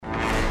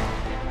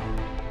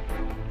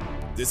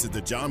This is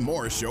the John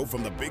Morris Show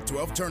from the Big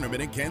 12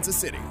 Tournament in Kansas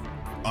City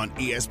on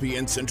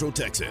ESPN Central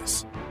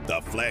Texas,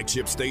 the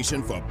flagship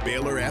station for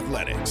Baylor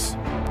Athletics.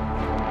 And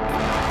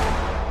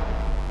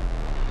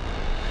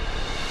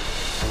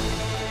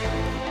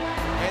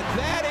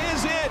that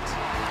is it.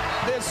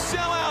 This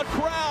sellout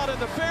crowd in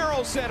the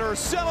Farrell Center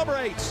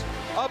celebrates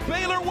a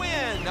Baylor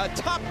win, a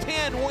top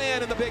 10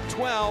 win in the Big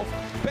 12.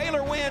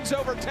 Baylor wins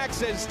over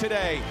Texas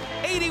today,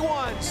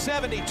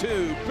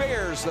 81-72.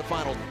 Bears the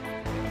final.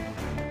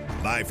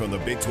 Live from the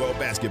Big 12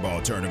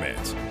 basketball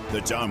tournament, the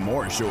John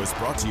Morris Show is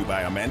brought to you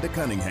by Amanda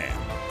Cunningham,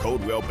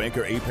 Coldwell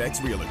Banker Apex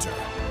Realtor,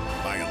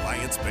 by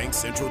Alliance Bank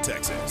Central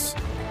Texas,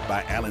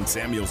 by Allen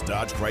Samuels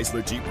Dodge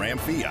Chrysler Jeep Ram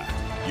Fiat,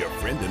 your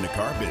friend in the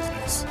car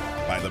business,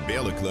 by the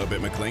Baylor Club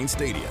at McLean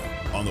Stadium,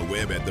 on the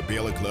web at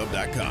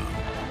thebaylorclub.com,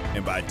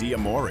 and by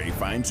D'Amore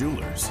Fine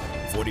Jewelers,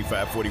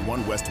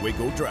 4541 West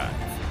Waco Drive,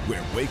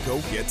 where Waco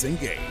gets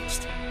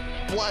engaged.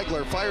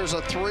 Flagler fires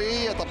a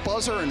three at the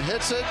buzzer and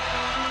hits it,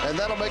 and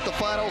that'll make the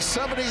final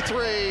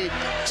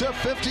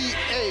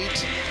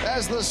 73-58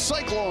 as the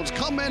Cyclones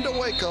come into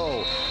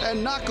Waco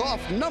and knock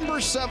off number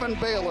 7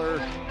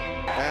 Baylor.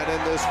 And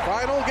in this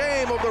final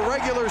game of the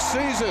regular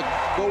season,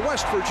 the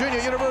West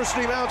Virginia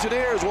University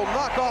Mountaineers will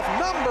knock off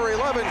number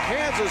 11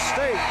 Kansas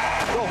State.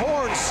 The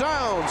horn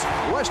sounds.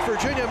 West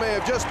Virginia may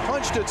have just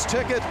punched its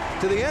ticket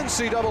to the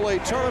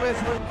NCAA tournament.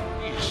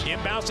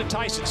 Inbounds to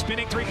Tyson,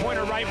 spinning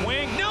three-pointer right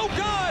wing. No good,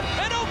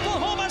 and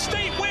Oklahoma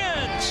State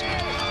wins.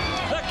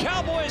 The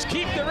Cowboys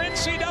keep their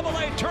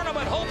NCAA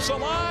tournament hopes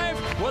alive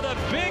with a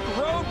big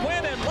road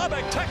win in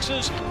Lubbock,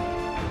 Texas.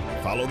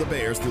 Follow the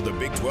Bears through the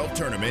Big 12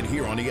 tournament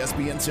here on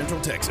ESPN Central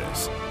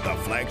Texas, the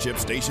flagship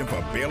station for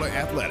Baylor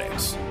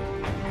Athletics.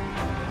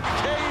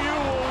 KU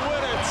will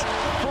win it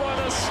for an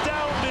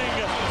astounding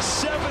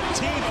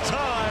 17th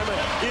time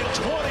in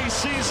 20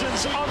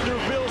 seasons under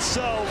Bill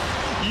Self.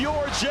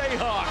 Your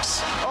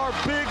Jayhawks are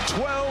Big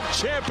 12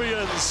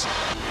 champions.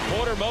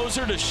 Porter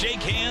Moser to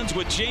shake hands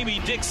with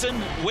Jamie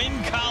Dixon, win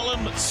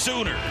column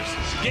Sooners.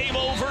 Game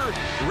over,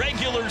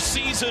 regular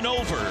season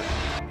over.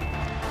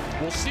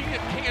 We'll see you at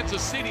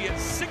Kansas City at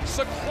 6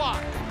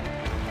 o'clock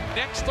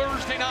next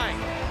Thursday night.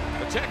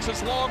 The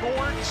Texas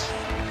Longhorns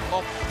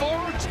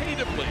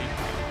authoritatively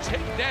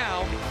take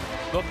down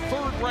the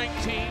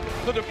third-ranked team,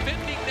 the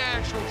defending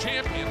national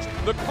champions,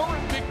 the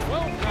current Big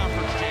 12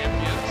 conference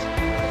champions.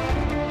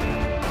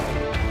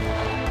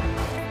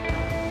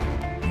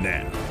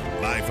 Now,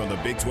 live from the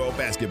Big 12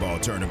 basketball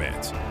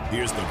tournament,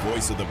 here's the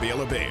voice of the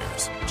Baylor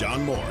Bears,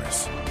 John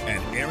Morris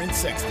and Aaron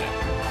Sexton.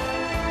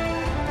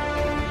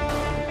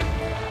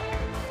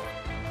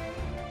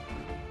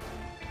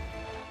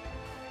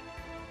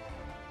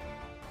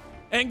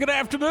 And good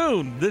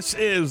afternoon. This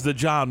is the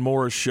John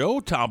Morris Show.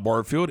 Tom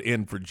Barfield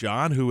in for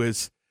John, who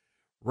is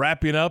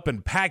wrapping up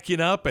and packing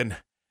up and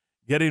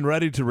getting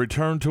ready to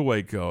return to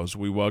Waco as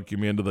we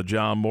welcome you into the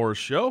John Morris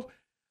Show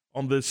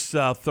on this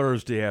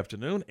Thursday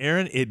afternoon.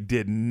 Aaron, it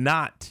did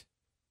not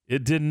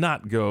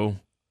go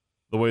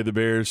the way the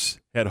Bears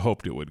had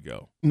hoped it would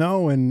go.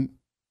 No, and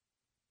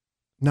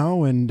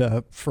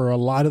for a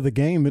lot of the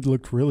game, it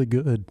looked really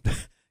good.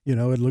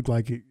 It looked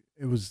like it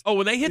was. Oh,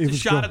 when they hit the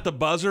shot at the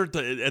buzzer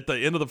at the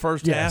end of the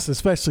first half? Yes,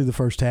 especially the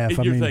first half.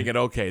 You're thinking,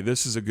 okay,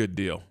 this is a good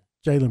deal.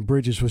 Jalen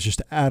Bridges was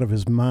just out of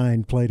his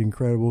mind, played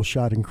incredible,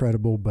 shot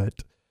incredible,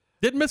 but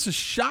didn't miss a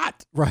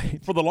shot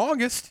right for the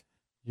longest.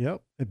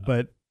 Yep,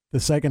 but the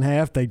second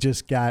half, they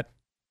just got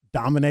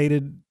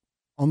dominated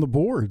on the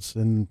boards,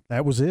 and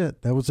that was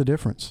it. That was the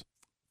difference.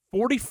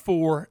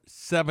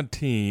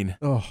 44-17.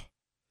 Oh,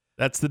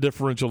 that's the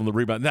differential in the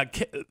rebound. Now,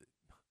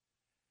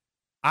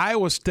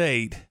 Iowa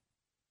State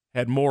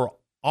had more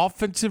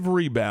offensive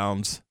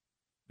rebounds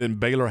than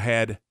Baylor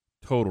had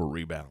total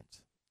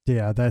rebounds.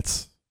 Yeah,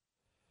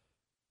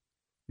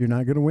 you're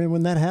not going to win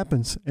when that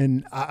happens.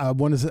 And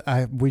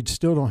we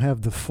still don't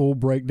have the full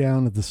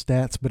breakdown of the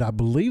stats, but I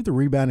believe the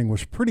rebounding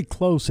was pretty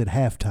close at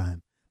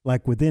halftime,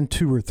 like within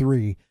 2 or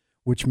 3,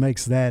 which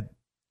makes that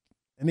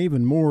an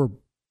even more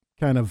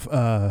kind of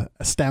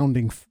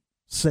astounding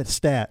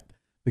stat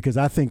because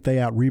I think they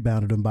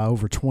out-rebounded them by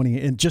over 20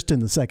 and just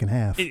in the second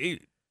half.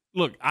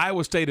 Look,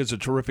 Iowa State is a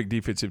terrific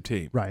defensive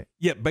team. Right.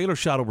 Yet Baylor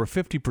shot over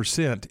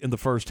 50% in the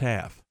first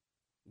half.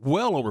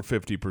 Well over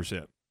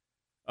 50%.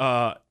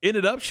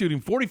 Ended up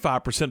shooting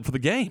 45% for the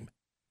game.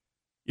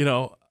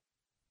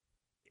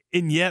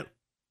 And yet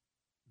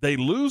they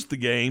lose the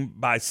game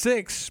by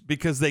 6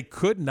 because they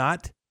could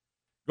not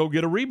go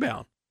get a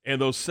rebound.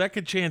 And those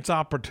second chance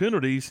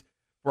opportunities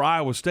for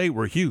Iowa State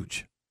were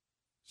huge.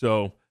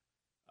 So,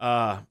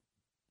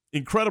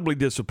 incredibly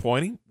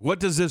disappointing. What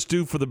does this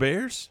do for the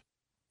Bears?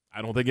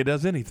 I don't think it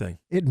does anything.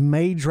 It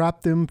may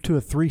drop them to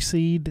a 3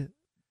 seed,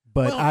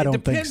 but I don't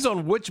think so. It depends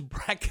on which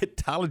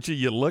bracketology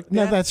you look at.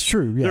 No, that's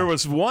true. Yeah. There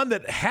was one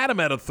that had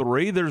them at a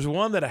 3. There's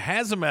one that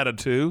has them at a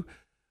 2.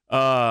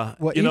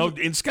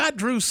 And Scott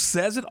Drew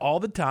says it all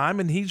the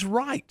time, and he's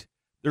right.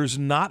 There's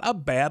not a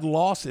bad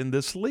loss in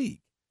this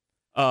league.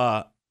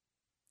 And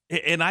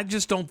I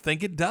just don't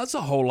think it does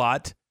a whole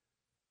lot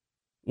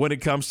when it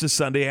comes to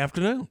Sunday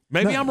afternoon.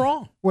 Maybe I'm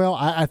wrong. Well,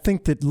 I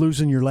think that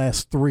losing your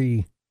last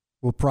 3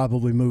 will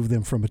probably move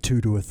them from a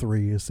 2 to a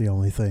 3 is the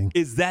only thing.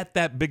 Is that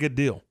big a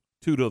deal?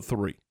 2 to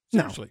 3?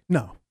 Seriously?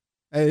 No.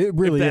 It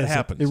really if that isn't.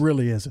 happens. It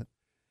really isn't.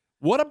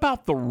 What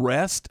about the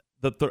rest?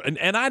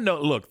 And I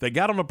know, look, they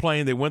got on the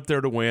plane. They went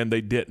there to win.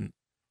 They didn't.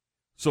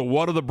 So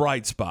what are the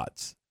bright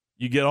spots?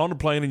 You get on the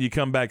plane and you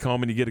come back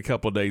home and you get a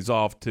couple of days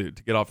off to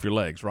get off your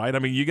legs, right? I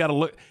mean, you got to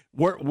look.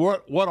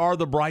 What are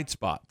the bright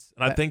spots?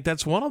 And I think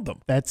that's one of them.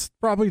 That's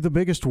probably the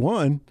biggest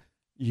one.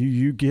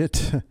 You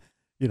get,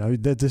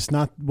 that's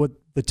not what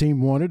the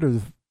team wanted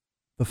or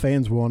the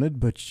fans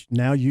wanted, but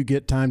now you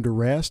get time to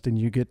rest and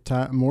you get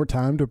more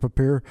time to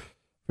prepare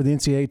for the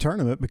NCAA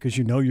tournament because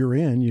you're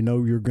in.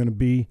 You're going to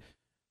be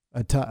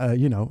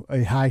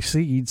a high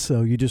seed,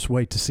 so you just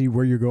wait to see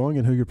where you're going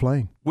and who you're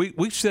playing.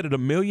 We've said it a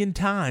million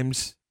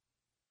times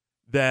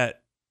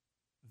that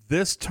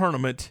this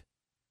tournament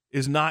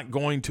is not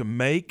going to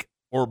make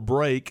or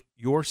break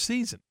your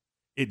season.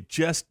 It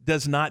just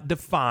does not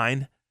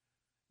define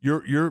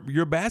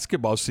your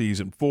basketball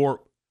season.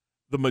 For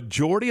the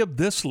majority of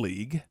this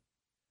league,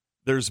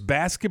 there's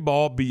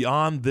basketball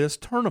beyond this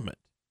tournament.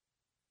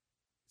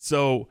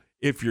 So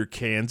if you're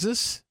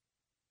Kansas,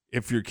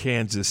 if you're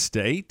Kansas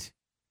State,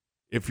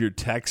 if you're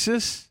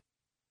Texas,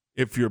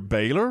 if you're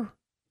Baylor,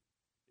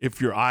 if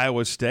you're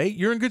Iowa State,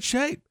 you're in good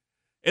shape.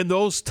 And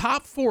those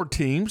top 4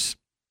 teams,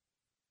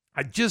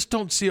 I just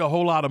don't see a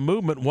whole lot of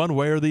movement one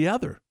way or the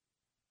other.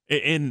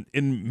 And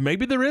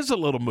maybe there is a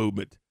little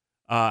movement,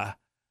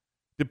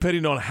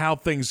 depending on how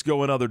things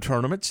go in other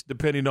tournaments,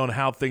 depending on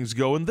how things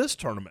go in this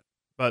tournament.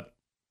 But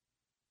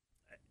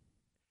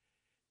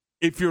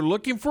if you're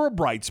looking for a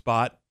bright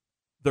spot,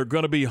 they're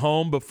going to be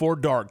home before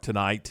dark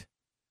tonight,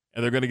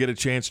 and they're going to get a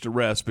chance to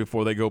rest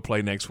before they go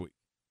play next week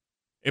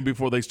and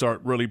before they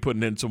start really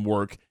putting in some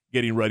work,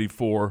 getting ready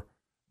for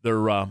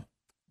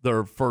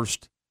their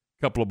first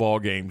couple of ball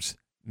games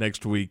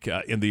next week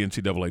in the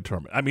NCAA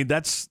tournament. I mean,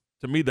 that's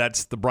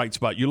the bright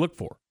spot you look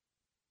for,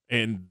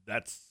 and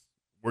that's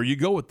where you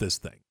go with this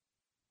thing.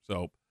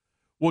 So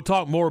we'll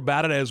talk more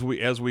about it as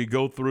we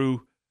go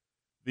through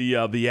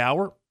the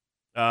hour.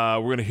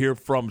 We're going to hear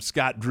from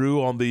Scott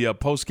Drew on the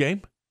post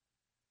game,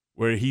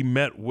 where he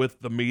met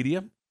with the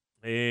media,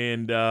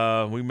 and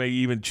we may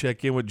even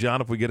check in with John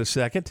if we get a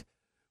second.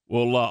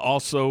 We'll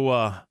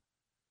also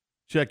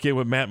check in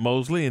with Matt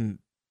Mosley, and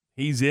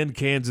he's in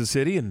Kansas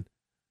City, and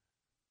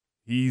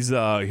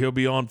he'll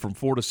be on from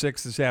 4 to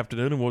 6 this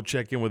afternoon, and we'll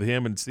check in with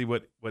him and see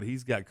what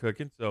he's got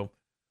cooking. So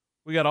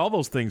we got all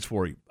those things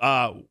for you.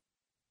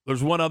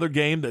 There's one other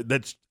game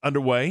that's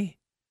underway.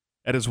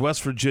 That is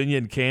West Virginia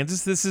and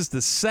Kansas. This is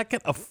the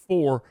second of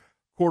 4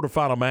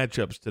 quarterfinal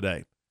matchups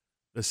today.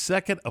 The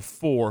second of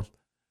 4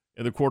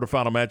 in the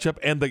quarterfinal matchup.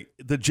 And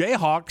the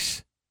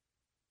Jayhawks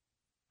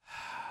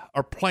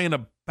are playing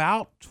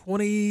about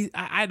 20,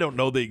 I don't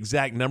know the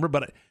exact number,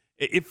 but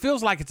it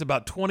feels like it's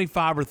about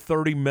 25 or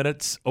 30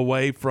 minutes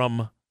away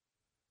from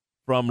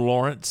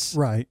Lawrence.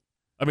 Right.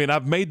 I mean,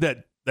 I've made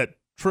that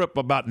trip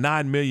about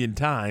 9 million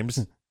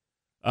times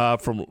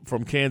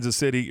from Kansas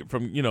City,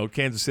 from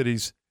Kansas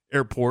City's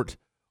airport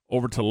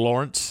over to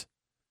Lawrence.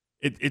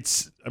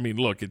 It's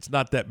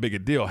not that big a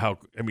deal.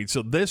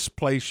 So this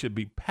place should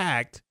be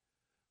packed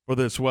for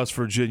this West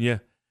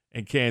Virginia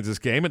and Kansas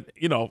game. And,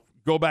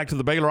 go back to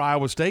the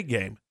Baylor-Iowa State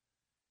game.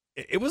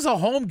 It was a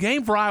home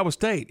game for Iowa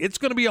State. It's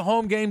going to be a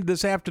home game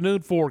this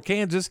afternoon for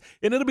Kansas,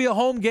 and it'll be a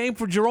home game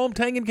for Jerome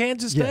Tang and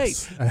Kansas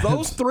State. Yes.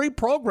 Those 3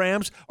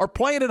 programs are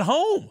playing at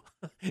home.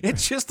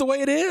 It's just the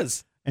way it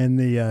is. And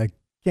the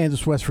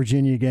Kansas-West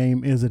Virginia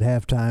game is at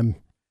halftime.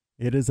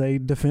 It is a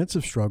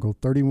defensive struggle,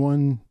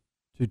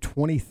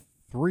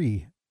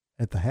 31-23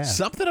 at the half.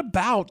 Something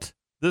about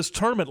this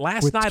tournament.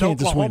 Last night,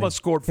 Kansas Oklahoma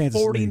scored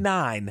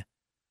 49.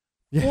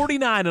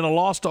 49 in a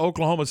loss to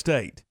Oklahoma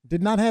State.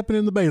 Did not happen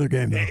in the Baylor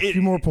game, though. A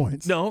few more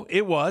points. No,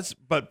 it was.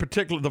 But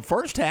particularly the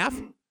first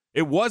half,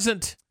 it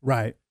wasn't.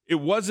 Right. It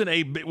wasn't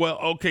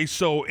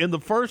so in the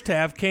first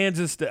half,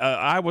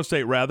 Iowa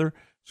State,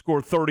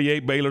 scored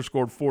 38. Baylor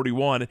scored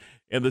 41.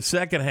 In the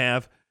second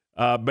half,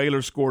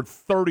 Baylor scored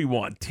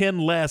 31. 10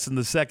 less in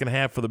the second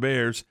half for the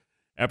Bears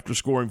after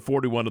scoring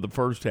 41 in the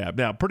first half.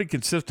 Now, pretty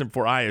consistent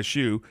for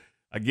ISU.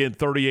 Again,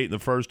 38 in the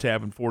first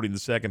half and 40 in the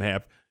second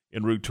half,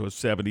 en route to a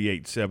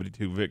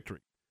 78-72 victory.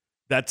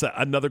 That's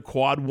another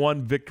quad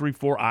 1 victory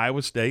for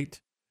Iowa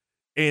State.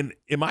 And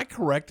am I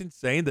correct in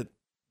saying that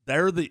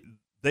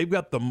they've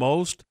got the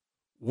most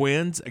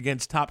wins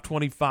against top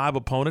 25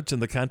 opponents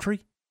in the country?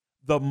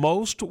 The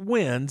most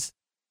wins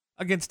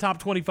against top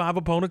 25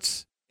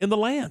 opponents in the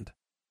land.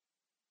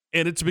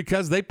 And it's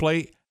because they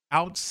play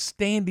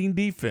outstanding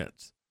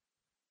defense.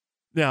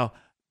 Now,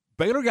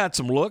 Baylor got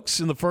some looks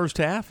in the first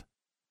half,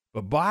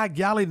 but by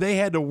golly, they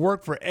had to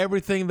work for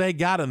everything they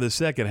got in the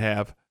second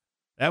half.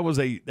 That was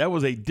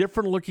a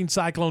different looking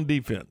Cyclone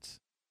defense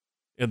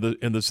in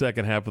the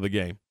second half of the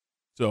game.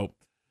 So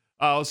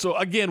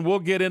again, we'll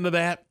get into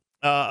that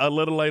a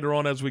little later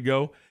on as we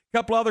go. A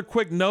couple other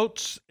quick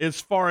notes as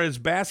far as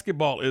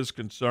basketball is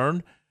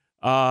concerned.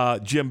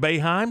 Jim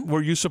Boeheim,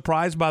 were you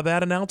surprised by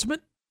that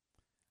announcement?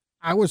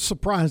 I was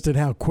surprised at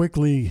how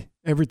quickly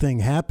everything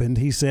happened.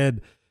 He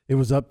said it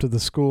was up to the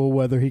school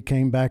whether he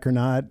came back or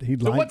not.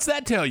 So what's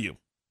that tell you?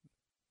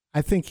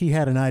 I think he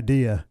had an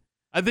idea.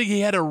 I think he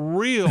had a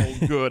real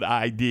good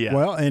idea.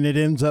 Well, and it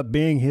ends up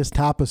being his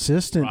top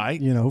assistant, right,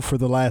 for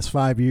the last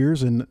 5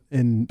 years,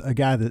 and a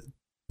guy that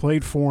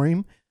played for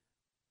him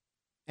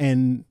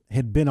and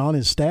had been on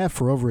his staff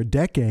for over a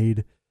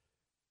decade.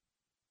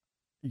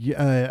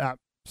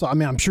 So,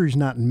 I'm sure he's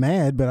not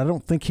mad, but I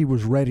don't think he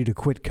was ready to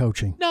quit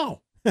coaching.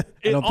 No. I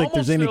don't think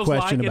there's any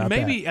question about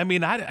maybe,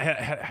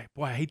 that.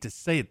 I hate to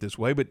say it this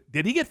way, but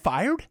did he get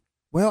fired?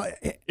 Well,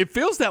 it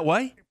feels that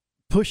way.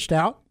 Pushed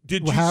out.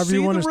 Did you however see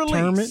you want the to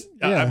term release? it?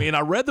 Yeah.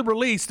 I read the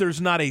release.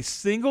 There's not a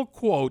single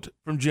quote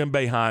from Jim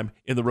Boeheim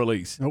in the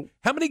release. Nope.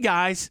 How many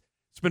guys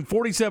spend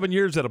 47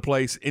 years at a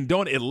place and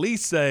don't at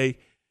least say,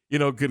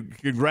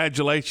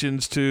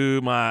 congratulations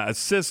to my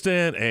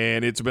assistant,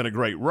 and it's been a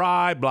great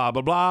ride, blah,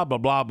 blah, blah, blah,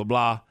 blah, blah,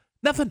 blah.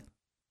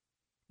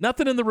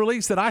 Nothing in the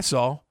release that I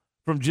saw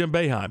from Jim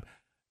Boeheim.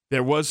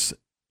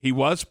 He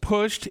was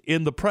pushed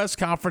in the press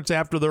conference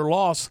after their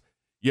loss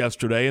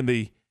yesterday in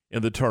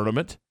the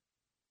tournament,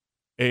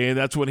 and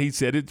that's when he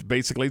said it's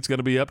going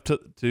to be up to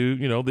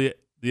the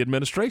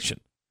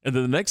administration. And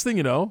then the next thing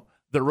you know,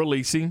 they're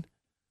releasing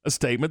a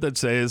statement that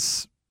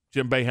says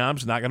Jim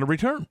Boeheim's not going to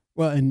return.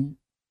 Well, and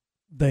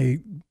they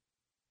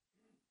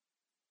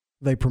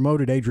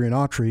promoted Adrian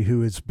Autry,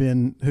 who is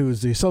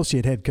the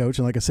associate head coach,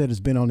 and like I said, has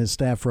been on his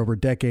staff for over a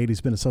decade.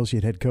 He's been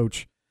associate head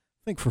coach,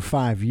 I think, for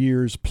 5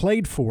 years,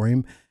 played for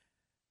him.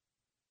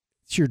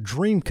 It's your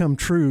dream come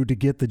true to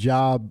get the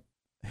job,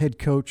 head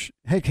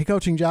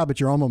coaching job at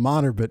your alma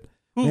mater, but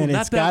man,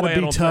 it's got to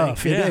be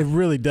tough. Yeah. It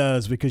really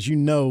does, because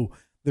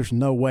there's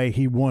no way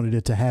he wanted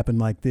it to happen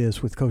like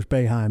this with Coach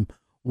Boeheim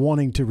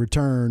wanting to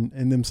return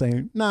and them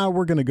saying, "Nah,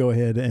 we're going to go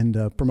ahead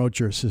and promote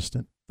your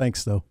assistant.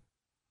 Thanks, though."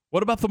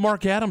 What about the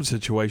Mark Adams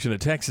situation at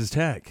Texas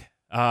Tech?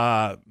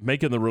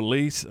 Making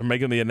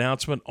the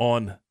announcement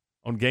on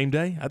game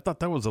day? I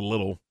thought that was a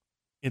little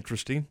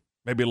interesting,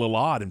 maybe a little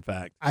odd, in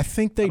fact. I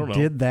think they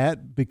did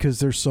that because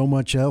there's so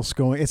much else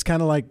going. It's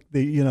kind of like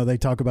they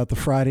talk about the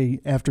Friday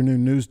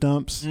afternoon news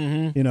dumps,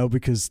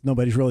 because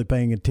nobody's really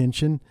paying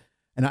attention.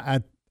 And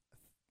I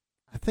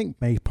think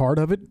maybe part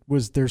of it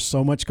was there's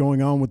so much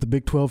going on with the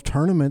Big 12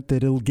 tournament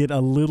that it'll get a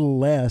little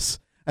less.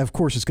 Of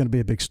course, it's going to be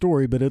a big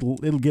story, but it'll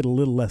get a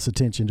little less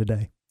attention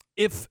today.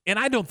 And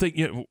I don't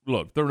think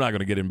look, they're not going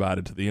to get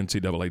invited to the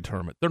NCAA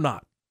tournament. They're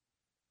not.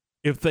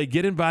 If they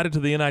get invited to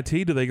the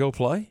NIT, do they go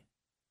play?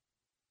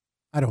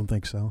 I don't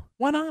think so.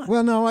 Why not?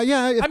 Well, no,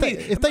 yeah.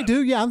 If they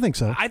do, yeah, I think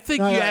so. I think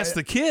you ask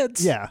the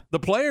kids, the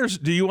players,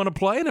 do you want to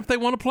play? And if they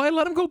want to play,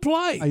 let them go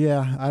play.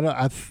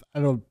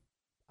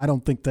 I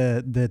don't think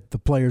that the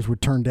players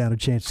would turn down a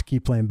chance to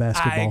keep playing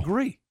basketball. I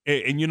agree.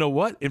 And you know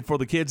what? And for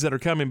the kids that are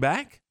coming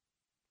back,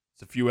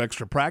 it's a few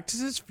extra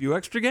practices, a few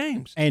extra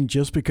games. And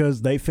just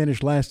because they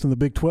finished last in the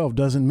Big 12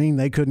 doesn't mean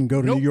they couldn't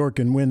go to New York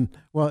and win.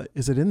 Well,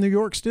 is it in New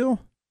York still?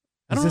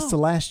 Is this the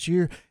last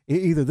year?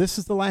 Either this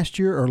is the last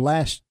year or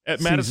last at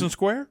season. Madison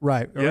Square?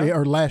 Right. Yeah.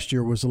 Or last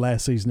year was the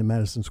last season in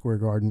Madison Square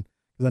Garden,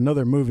 because I know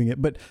they're moving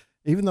it. But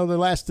even though they're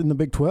last in the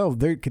Big 12,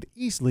 they could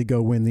easily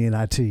go win the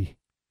NIT.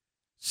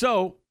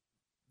 So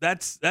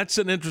that's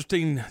an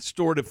interesting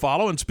story to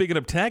follow. And speaking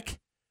of Tech,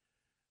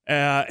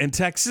 in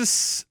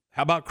Texas,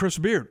 how about Chris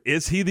Beard?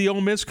 Is he the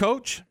Ole Miss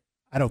coach?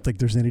 I don't think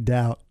there's any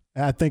doubt.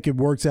 I think it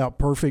works out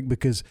perfect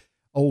because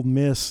Ole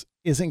Miss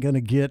isn't going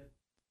to get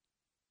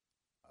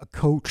a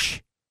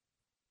coach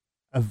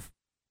of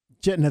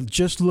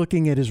just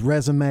looking at his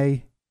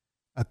resume,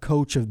 a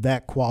coach of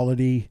that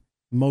quality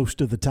most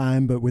of the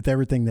time. But with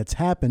everything that's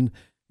happened,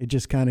 it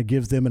just kind of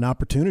gives them an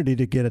opportunity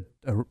to get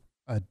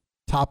a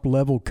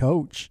top-level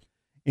coach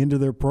into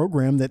their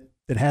program that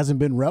hasn't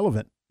been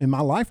relevant in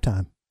my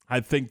lifetime.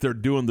 I think they're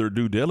doing their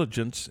due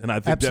diligence, and I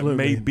think Absolutely. that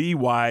may be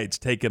why it's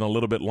taken a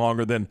little bit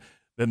longer than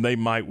they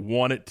might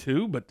want it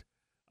to, but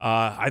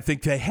I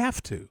think they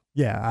have to.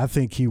 Yeah, I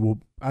think he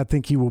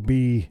will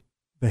be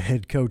the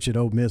head coach at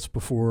Ole Miss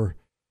before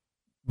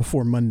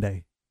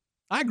Monday.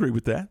 I agree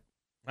with that.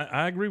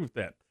 I agree with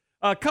that.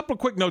 A couple of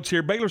quick notes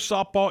here. Baylor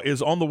softball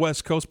is on the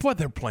West Coast. Boy,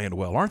 they're playing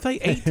well, aren't they?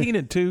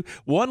 18-2.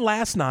 Won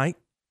last night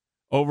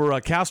over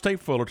Cal State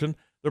Fullerton.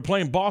 They're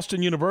playing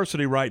Boston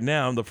University right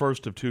now in the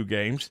first of two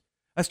games.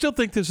 I still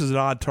think this is an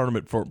odd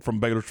tournament from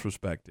Baylor's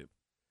perspective.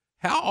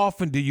 How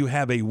often do you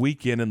have a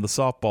weekend in the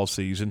softball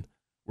season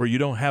where you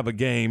don't have a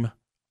game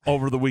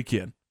over the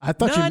weekend? I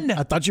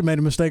thought you made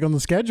a mistake on the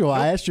schedule. Nope.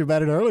 I asked you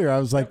about it earlier. I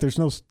was like,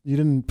 you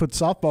didn't put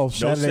softball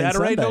Saturday and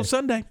Sunday. No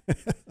Sunday.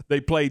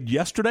 They played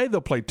yesterday.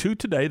 They'll play two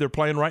today. They're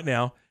playing right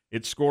now.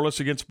 It's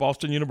scoreless against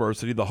Boston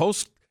University. The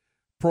host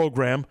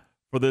program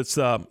for this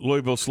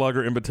Louisville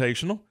Slugger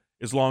Invitational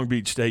is Long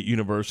Beach State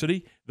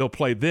University. They'll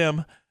play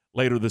them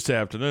later this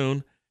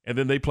afternoon, and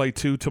then they play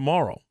two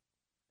tomorrow.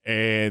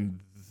 And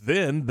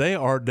then they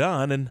are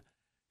done and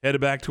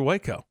headed back to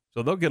Waco.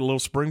 So they'll get a little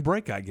spring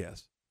break, I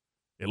guess,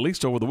 at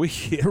least over the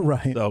weekend.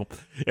 Right. So,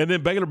 and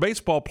then Baylor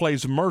baseball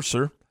plays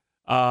Mercer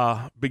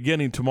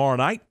beginning tomorrow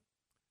night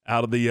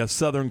out of the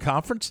Southern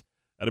Conference.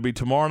 That'll be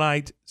tomorrow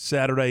night,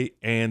 Saturday,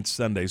 and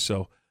Sunday.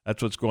 So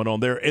that's what's going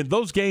on there. And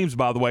those games,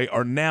 by the way,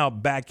 are now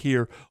back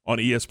here on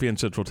ESPN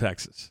Central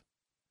Texas.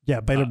 Yeah,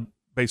 Baylor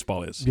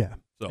baseball is. Yeah.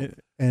 So.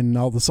 And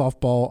all the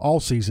softball all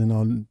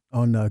season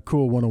on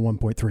Cool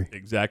 101.3.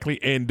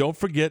 Exactly. And don't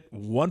forget,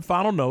 one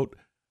final note,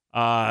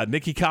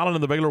 Nikki Collin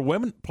and the Baylor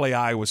women play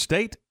Iowa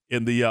State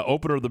in the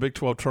opener of the Big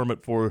 12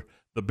 tournament for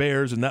the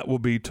Bears, and that will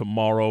be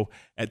tomorrow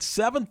at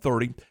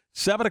 7:30,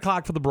 7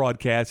 o'clock for the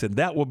broadcast, and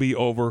that will be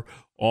over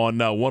on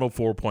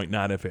 104.9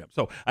 FM.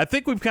 So I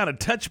think we've kind of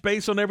touched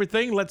base on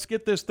everything. Let's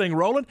get this thing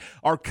rolling.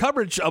 Our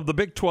coverage of the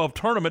Big 12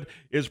 tournament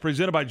is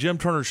presented by Jim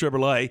Turner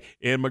Chevrolet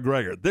in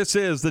McGregor. This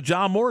is the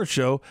John Morris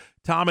Show.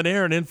 Tom and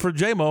Aaron in for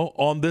JMO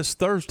on this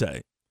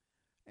Thursday.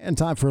 And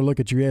time for a look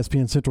at your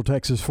ESPN Central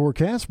Texas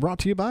forecast, brought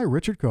to you by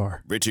Richard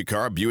Carr. Richard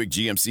Carr Buick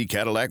GMC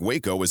Cadillac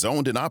Waco is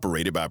owned and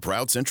operated by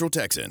proud Central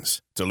Texans.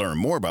 To learn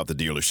more about the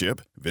dealership,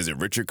 visit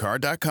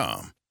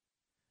richardcarr.com.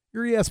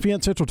 Your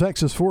ESPN Central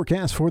Texas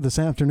forecast for this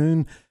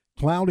afternoon,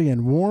 cloudy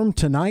and warm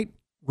tonight,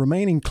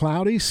 remaining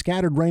cloudy,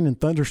 scattered rain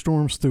and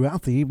thunderstorms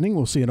throughout the evening.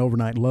 We'll see an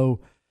overnight low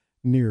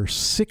near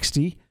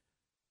 60.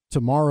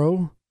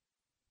 Tomorrow,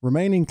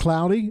 remaining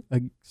cloudy,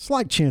 a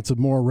slight chance of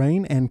more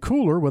rain, and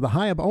cooler with a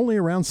high of only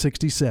around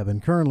 67.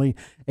 Currently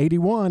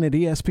 81 at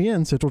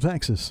ESPN Central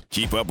Texas.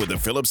 Keep up with the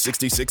Phillips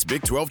 66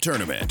 Big 12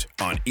 Tournament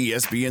on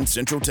ESPN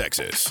Central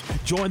Texas.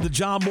 Join the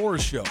John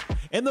Morris Show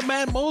and the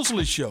Matt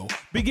Mosley Show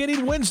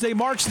beginning Wednesday,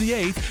 March the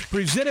 8th,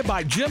 presented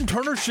by Jim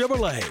Turner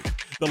Chevrolet.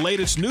 The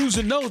latest news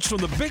and notes from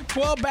the Big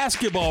 12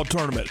 basketball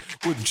tournament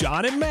with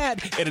John and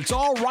Matt, and it's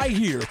all right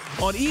here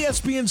on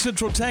ESPN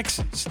Central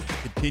Texas.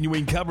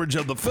 Continuing coverage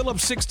of the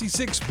Phillips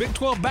 66 Big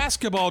 12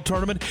 basketball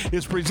tournament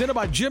is presented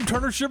by Jim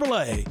Turner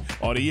Chevrolet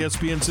on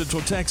ESPN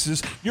Central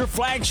Texas, your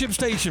flagship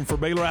station for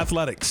Baylor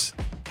Athletics.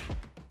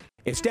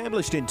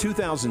 Established in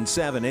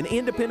 2007 and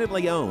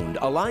independently owned,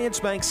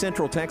 Alliance Bank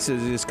Central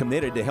Texas is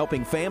committed to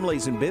helping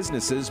families and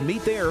businesses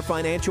meet their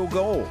financial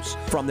goals.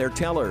 From their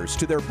tellers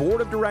to their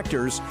board of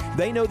directors,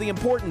 they know the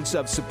importance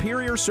of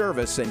superior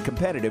service and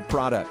competitive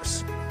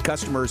products.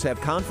 Customers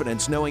have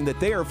confidence knowing that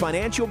their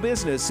financial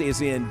business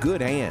is in good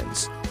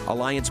hands.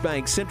 Alliance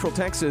Bank Central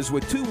Texas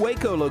with 2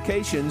 Waco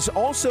locations,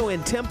 also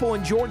in Temple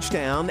and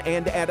Georgetown,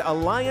 and at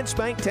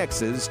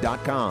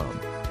alliancebanktexas.com.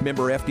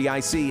 Member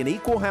FDIC and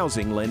equal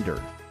housing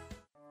lender.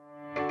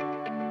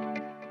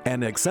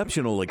 An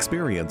exceptional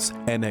experience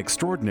and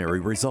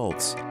extraordinary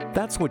results.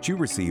 That's what you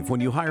receive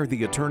when you hire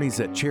the attorneys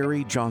at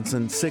Cherry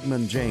Johnson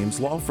Sigmund James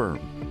Law Firm.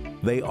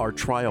 They are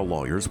trial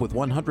lawyers with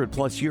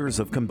 100+ years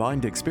of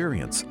combined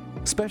experience,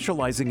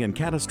 specializing in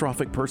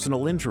catastrophic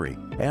personal injury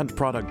and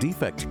product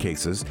defect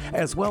cases,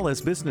 as well as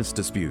business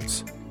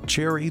disputes.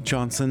 Cherry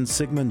Johnson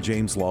Sigmund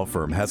James Law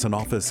Firm has an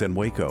office in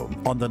Waco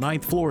on the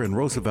 9th floor in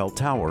Roosevelt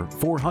Tower,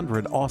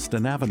 400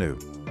 Austin Avenue.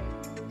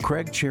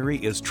 Craig Cherry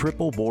is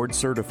triple board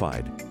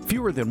certified.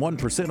 Fewer than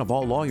 1% of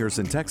all lawyers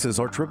in Texas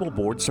are triple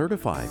board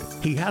certified.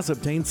 He has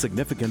obtained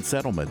significant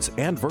settlements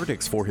and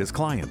verdicts for his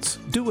clients,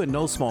 due in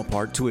no small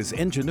part to his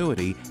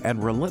ingenuity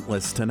and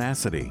relentless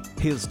tenacity.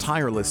 His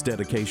tireless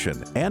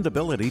dedication and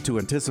ability to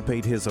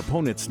anticipate his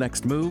opponent's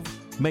next move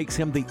makes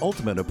him the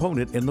ultimate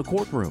opponent in the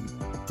courtroom.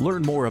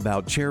 Learn more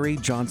about Cherry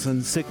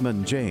Johnson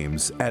Sigmund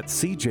James at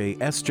cjsjlaw.com.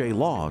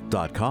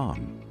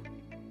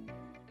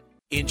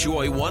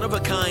 Enjoy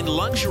one-of-a-kind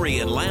luxury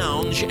and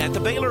lounge at the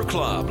Baylor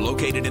Club,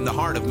 located in the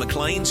heart of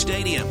McLean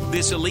Stadium.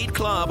 This elite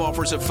club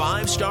offers a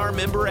 5-star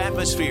member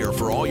atmosphere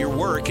for all your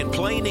work and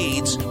play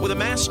needs, with a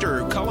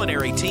master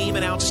culinary team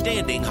and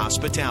outstanding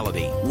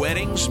hospitality.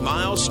 Weddings,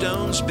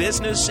 milestones,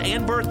 business,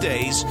 and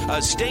birthdays. A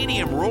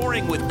stadium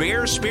roaring with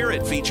Bear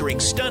spirit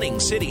featuring stunning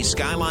city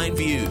skyline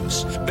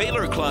views.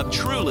 Baylor Club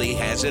truly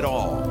has it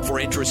all. For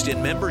interest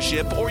in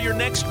membership or your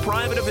next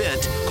private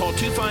event, call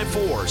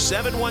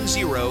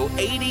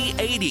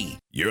 254-710-8080.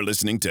 You're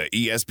listening to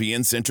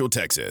ESPN Central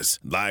Texas,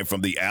 live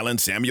from the Allen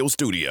Samuel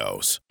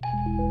Studios.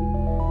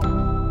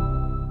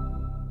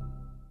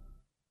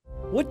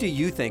 What do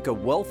you think a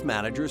wealth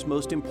manager's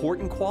most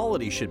important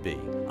quality should be?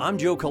 I'm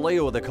Joe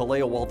Kaleo of the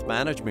Kaleo Wealth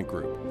Management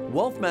Group.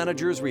 Wealth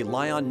managers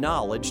rely on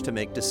knowledge to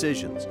make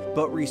decisions,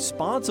 but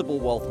responsible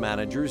wealth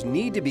managers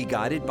need to be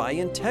guided by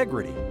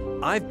integrity.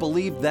 I've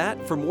believed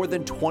that for more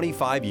than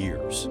 25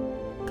 years.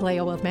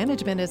 Kaleo Wealth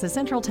Management is a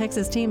Central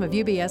Texas team of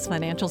UBS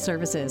Financial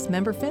Services,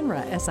 member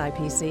FINRA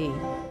SIPC.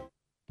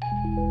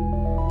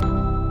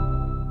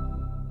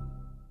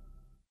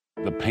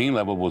 The pain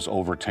level was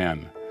over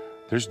 10.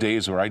 There's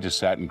days where I just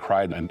sat and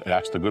cried and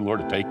asked the good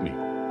Lord to take me.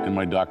 And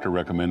my doctor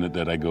recommended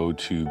that I go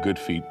to Good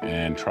Feet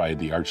and try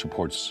the arch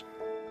supports.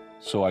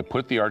 So I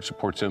put the arch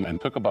supports in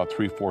and took about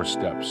 3-4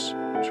 steps,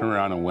 turned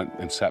around and went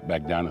and sat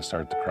back down and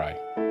started to cry.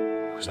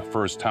 It was the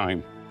first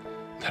time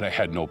that I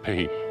had no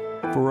pain.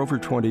 For over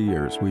 20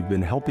 years, we've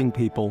been helping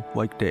people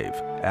like Dave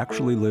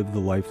actually live the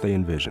life they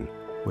envision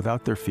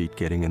without their feet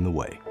getting in the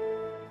way.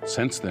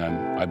 Since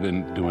then, I've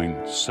been doing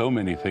so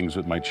many things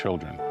with my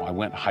children. I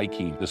went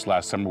hiking this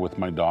last summer with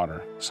my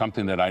daughter,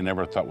 something that I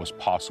never thought was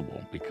possible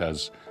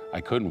because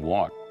I couldn't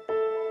walk.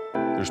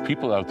 There's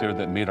people out there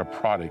that made a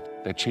product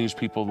that changed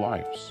people's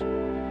lives.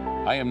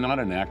 I am not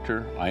an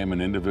actor. I am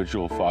an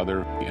individual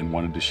father and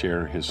wanted to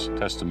share his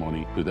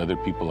testimony with other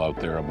people out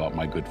there about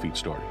my Good Feet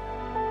story.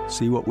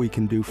 See what we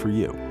can do for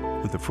you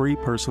with a free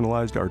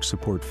personalized arch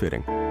support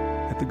fitting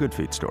at the Good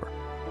Feet store.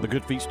 The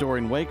Good Feet store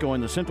in Waco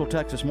in the Central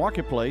Texas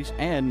Marketplace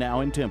and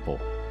now in Temple.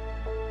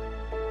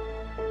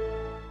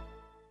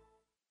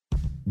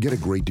 Get a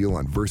great deal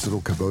on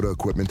versatile Kubota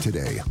equipment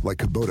today, like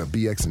Kubota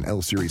BX and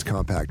L Series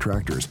compact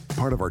tractors,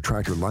 part of our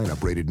tractor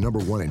lineup rated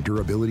 #1 in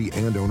durability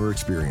and owner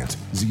experience,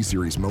 Z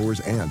Series mowers,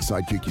 and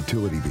Sidekick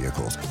utility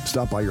vehicles.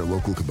 Stop by your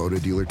local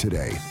Kubota dealer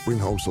today. Bring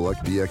home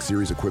select BX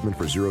Series equipment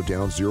for 0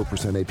 down,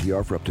 0%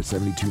 APR for up to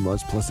 72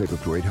 months, plus save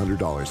up to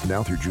 $800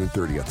 now through June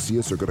 30th. See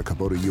us or go to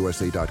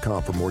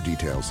KubotaUSA.com for more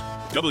details.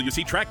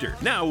 WC Tractor,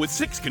 now with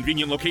 6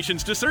 convenient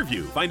locations to serve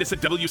you. Find us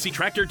at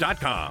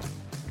WCTractor.com.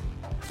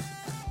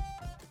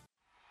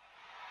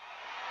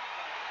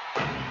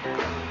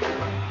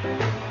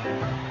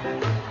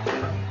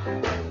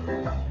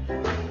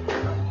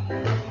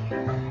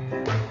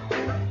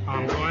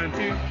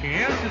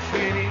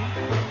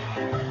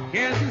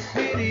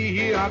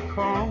 Here I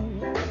come.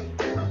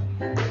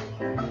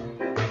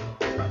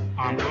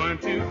 I'm going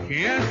to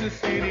Kansas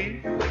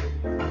City.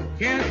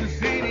 Kansas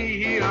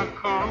City, here I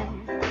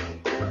come.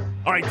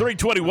 All right,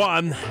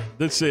 3:21.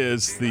 This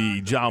is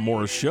the John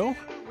Morris Show.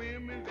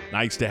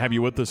 Nice to have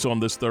you with us on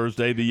this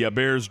Thursday. The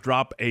Bears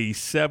drop a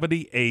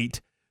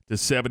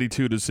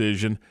 78-72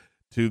 decision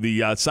to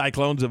the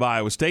Cyclones of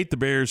Iowa State. The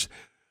Bears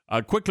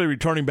quickly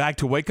returning back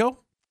to Waco.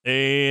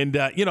 And,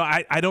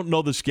 I don't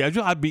know the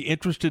schedule. I'd be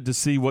interested to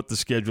see what the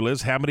schedule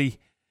is. How many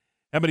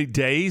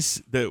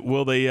days that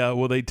will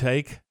they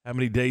take? How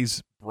many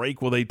days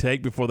break will they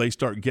take before they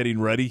start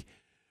getting ready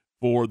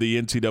for the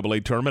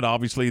NCAA tournament?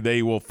 Obviously,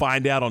 they will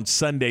find out on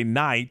Sunday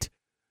night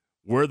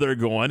where they're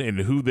going and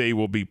who they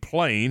will be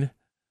playing.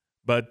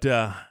 But,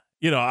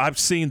 I've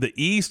seen the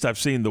East. I've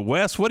seen the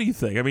West. What do you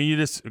think? I mean,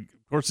 of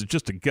course, it's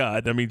just a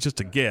gut. I mean, just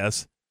a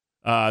guess.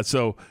 What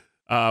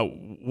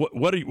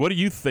are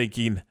you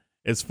thinking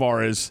as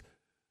far as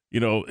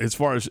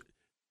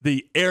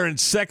the Aaron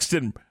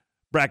Sexton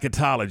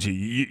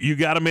bracketology? You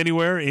got them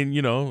anywhere? And,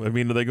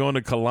 are they going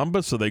to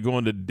Columbus? Are they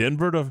going to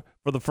Denver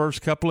for the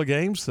first couple of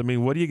games? I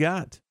mean, what do you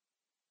got?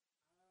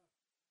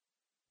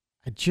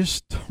 I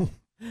just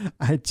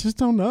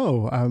don't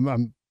know.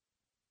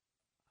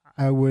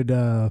 I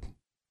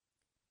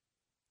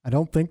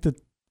don't think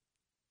that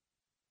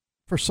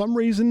for some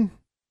reason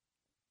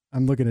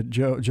I'm looking at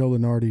Joe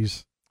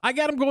Lunardi's. I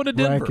got him going to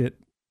Denver. Bracket.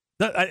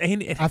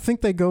 I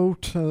think they go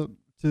to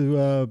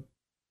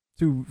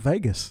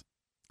Vegas.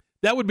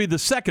 That would be the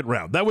second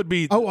round. That would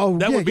be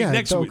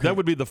next week. That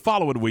would be the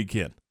following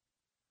weekend.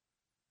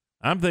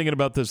 I'm thinking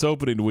about this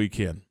opening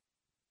weekend.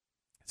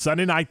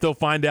 Sunday night they'll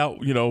find out,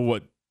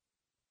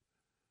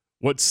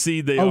 what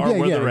seed they are,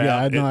 where they're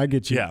at. I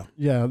get you.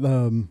 Yeah.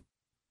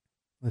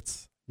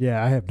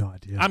 I have no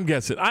idea. I'm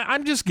guessing.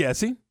 I'm just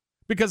guessing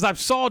because I've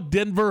saw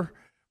Denver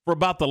for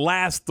about the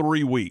last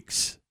 3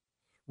 weeks.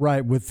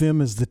 Right, with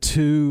them as the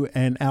 2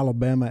 and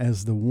Alabama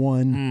as the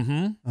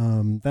 1.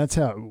 Mm-hmm. That's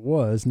how it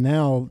was.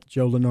 Now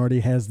Joe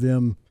Lunardi has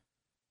them.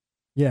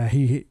 Yeah,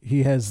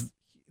 he has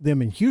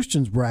them in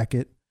Houston's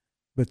bracket,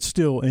 but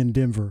still in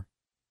Denver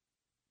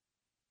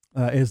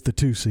as the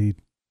 2 seed.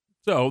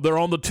 So they're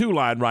on the 2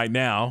 line right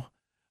now.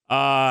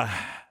 I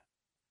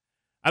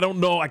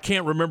don't know. I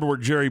can't remember where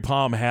Jerry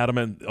Palm had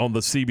them on the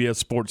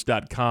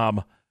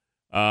CBSSports.com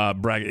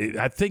bracket.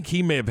 I think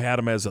he may have had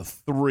them as a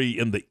 3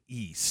 in the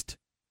East.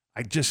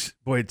 I've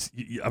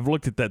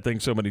looked at that thing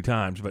so many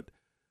times, but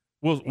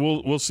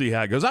we'll see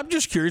how it goes. I'm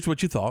just curious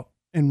what you thought.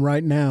 And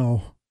right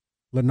now,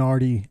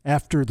 Lunardi,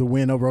 after the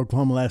win over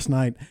Oklahoma last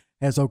night,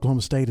 has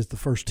Oklahoma State as the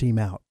first team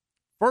out.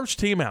 First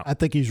team out. I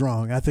think he's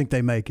wrong. I think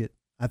they make it.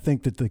 I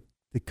think that the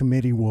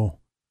committee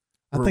will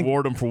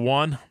reward them for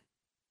 1.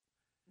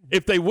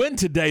 If they win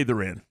today,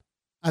 they're in.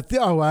 I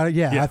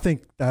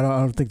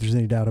don't think there's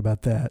any doubt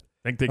about that.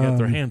 I think they got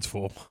their hands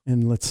full.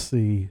 And let's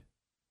see.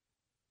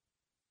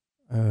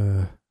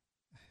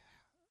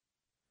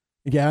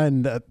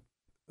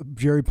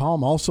 Jerry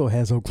Palm also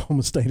has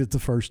Oklahoma State as the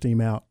first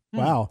team out.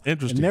 Wow.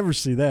 Interesting. I never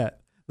see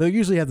that. They'll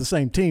usually have the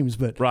same teams,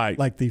 but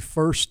like the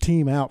first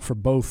team out for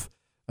both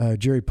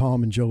Jerry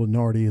Palm and Joe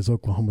Lunardi is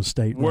Oklahoma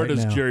State. Where right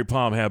does now. Jerry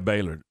Palm have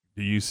Baylor?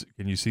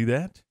 Can you see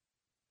that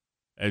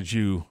as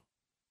you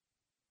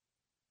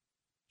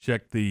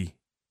check the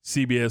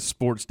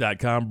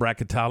CBSSports.com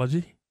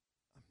bracketology?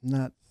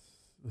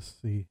 Let's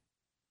see.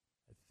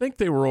 I think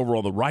they were over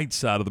on the right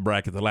side of the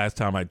bracket the last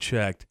time I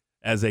checked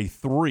as a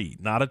 3,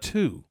 not a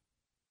 2,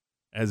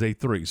 as a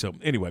 3. So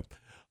anyway,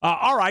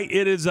 all right,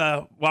 it is,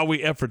 while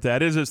we effort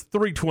that, it is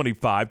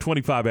 3:25,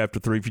 25 after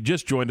 3. If you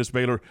just joined us,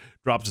 Baylor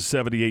drops a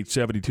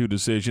 78-72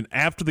 decision.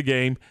 After the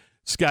game,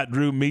 Scott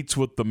Drew meets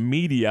with the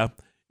media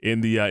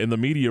in the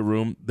media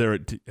room there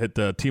at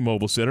the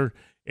T-Mobile Center,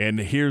 and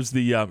here's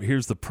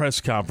the press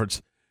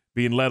conference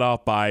being led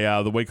off by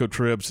the Waco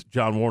Trib's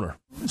John Warner.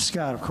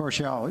 Scott, of course,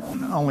 y'all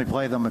only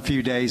played them a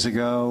few days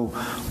ago.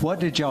 What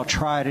did y'all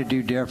try to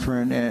do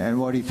different, and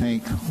what do you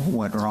think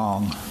went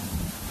wrong?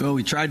 Well,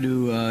 we tried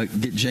to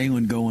get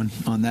Jalen going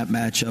on that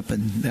matchup,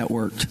 and that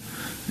worked.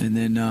 And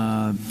then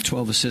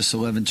 12 assists,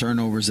 11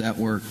 turnovers, that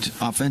worked.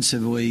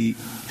 Offensively,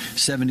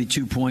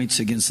 72 points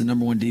against the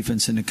number one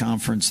defense in the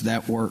conference,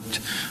 that worked.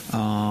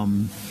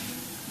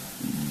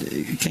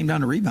 It came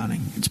down to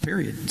rebounding. It's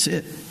period. It's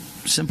it.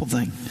 Simple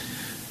thing.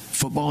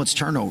 Football, it's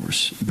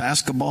turnovers.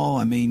 Basketball,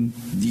 I mean,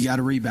 you got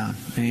to rebound.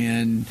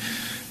 And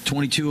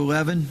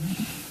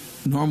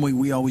 22-11, normally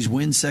we always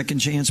win second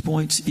chance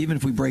points. Even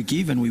if we break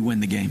even, we win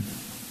the game.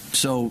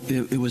 So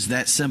it was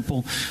that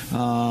simple.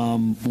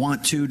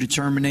 Want to,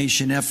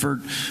 determination,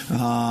 effort,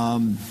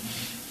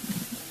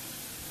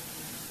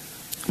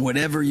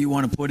 whatever you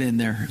want to put in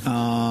there.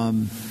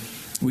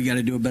 We got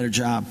to do a better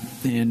job.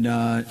 And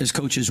as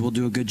coaches, we'll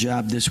do a good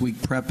job this week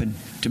prepping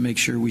to make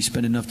sure we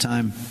spend enough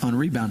time on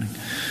rebounding.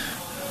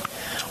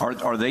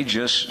 Are they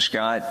just,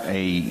 Scott,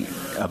 a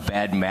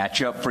bad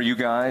matchup for you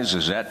guys?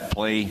 Does that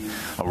play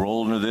a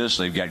role into this?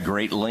 They've got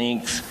great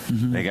length.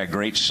 Mm-hmm. They got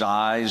great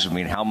size. I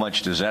mean, how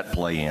much does that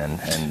play in?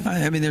 And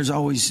I mean, there's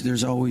always.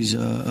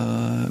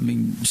 I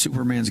mean,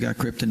 Superman's got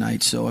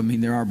kryptonite, so I mean,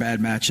 there are bad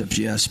matchups,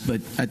 yes.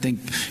 But I think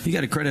you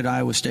got to credit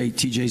Iowa State.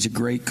 TJ's a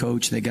great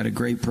coach. They got a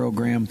great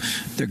program.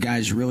 Their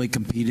guys really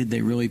competed.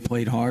 They really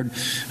played hard.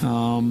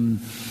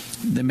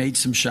 They made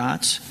some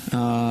shots.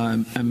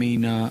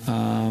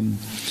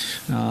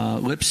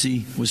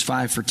 Lipsy was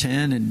 5 for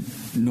 10, and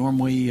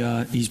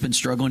normally he's been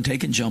struggling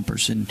taking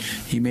jumpers, and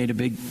he made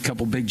a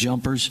couple big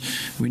jumpers.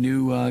 We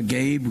knew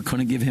Gabe, we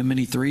couldn't give him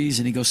any threes,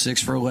 and he goes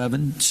 6 for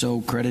 11.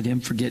 So credit him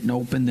for getting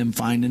open, them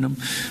finding them.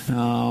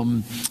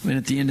 And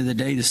at the end of the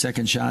day, the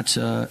second shot's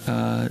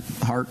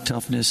heart,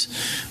 toughness,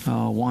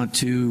 want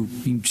to. You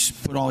can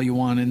just put all you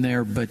want in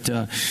there, but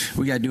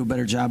we got to do a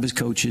better job as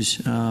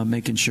coaches,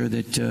 making sure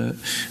that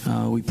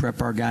we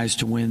prep our guys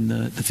to win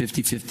the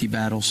 50-50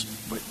 battles.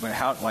 But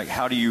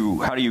how do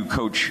you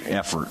coach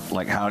effort?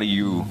 Like, how do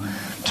you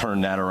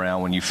turn that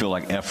around when you feel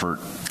like effort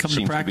seems to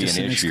be an issue? Come to practice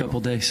the next couple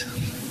days.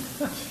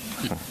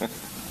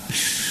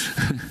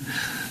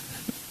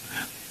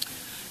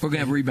 We're going to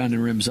have rebounding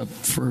rims up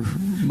for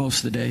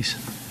most of the days.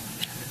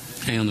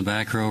 Okay, on the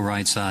back row,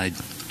 right side.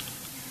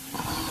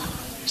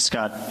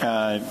 Scott,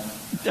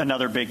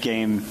 another big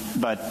game,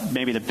 but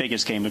maybe the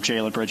biggest game of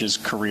Jalen Bridges'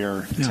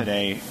 career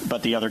today.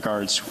 But the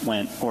guards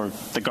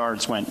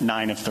went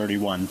 9 of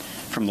 31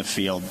 from the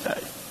field.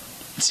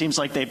 It seems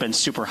like they've been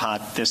super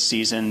hot this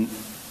season,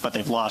 but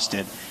they've lost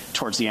it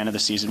towards the end of the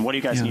season. What do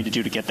you guys need to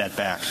do to get that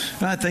back?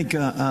 I think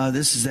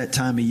this is that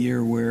time of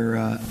year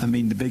where,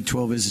 the Big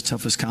 12 is the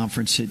toughest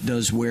conference. It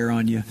does wear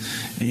on you.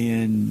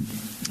 And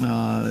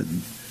the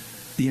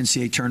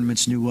NCAA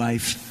tournament's new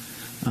life,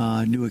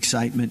 new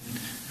excitement.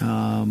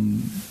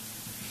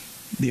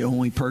 The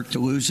only perk to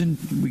losing,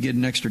 we get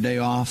an extra day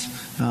off.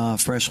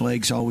 Fresh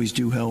legs always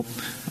do help.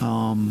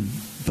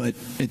 But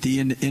at the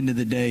end of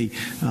the day,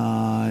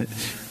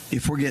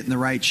 if we're getting the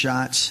right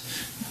shots,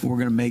 we're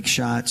going to make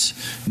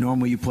shots.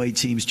 Normally you play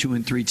teams 2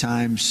 and 3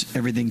 times.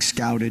 Everything's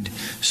scouted,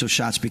 so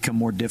shots become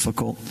more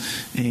difficult.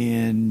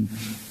 And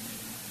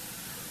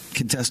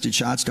contested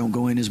shots don't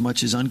go in as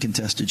much as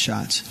uncontested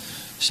shots.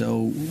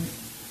 So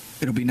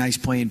it'll be nice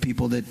playing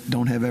people that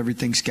don't have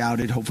everything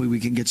scouted. Hopefully we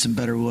can get some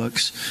better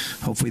looks.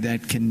 Hopefully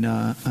that can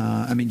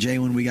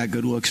Jalen, we got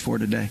good looks for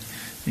today.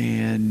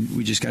 And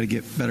we just got to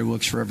get better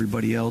looks for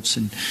everybody else.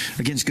 And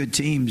against good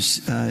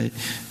teams, Lipsy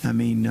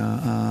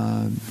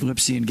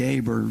and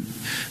Gabe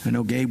I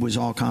know Gabe was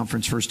all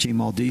conference first team,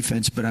 all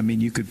defense, but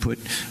you could put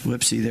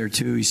Lipsy there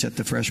too. He set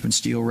the freshman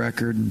steal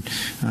record, and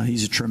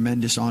he's a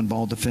tremendous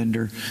on-ball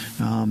defender.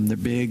 They're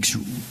bigs,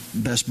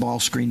 best ball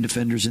screen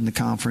defenders in the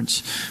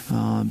conference.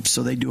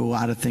 So they do a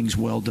lot of things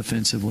well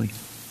defensively.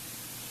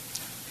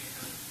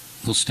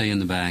 We'll stay in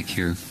the back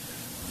here.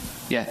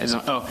 Yeah.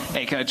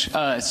 Hey, Coach.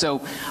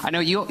 So I know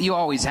you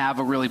always have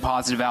a really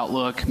positive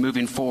outlook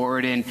moving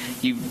forward, and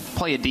you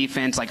play a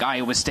defense like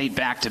Iowa State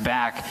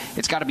back-to-back.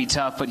 It's got to be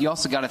tough, but you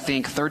also got to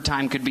think third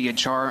time could be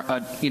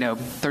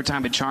third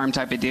time a charm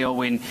type of deal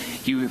when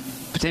you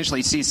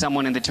potentially see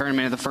someone in the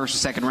tournament of the first or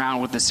second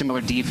round with a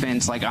similar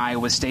defense like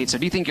Iowa State. So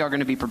do you think y'all are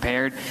going to be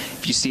prepared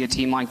if you see a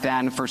team like that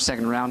in the first,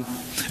 second round?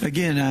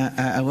 Again,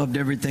 I loved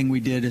everything we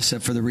did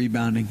except for the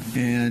rebounding,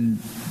 and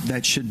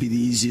that should be the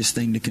easiest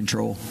thing to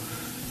control.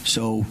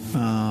 So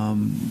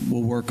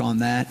we'll work on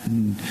that,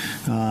 and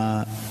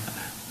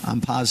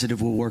I'm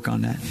positive we'll work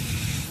on that.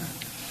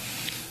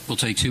 We'll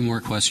take 2 more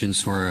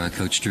questions for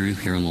Coach Drew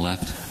here on the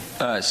left.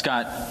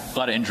 Scott, a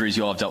lot of injuries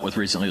you all have dealt with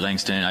recently.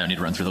 Langston, I don't need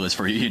to run through the list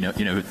for you. You know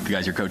the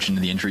guys you're coaching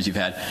and the injuries you've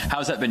had. How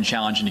has that been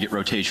challenging to get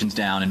rotations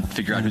down and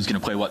figure out who's going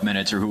to play what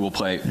minutes or who will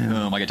play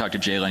whom? Like I talked to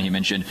Jalen, he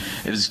mentioned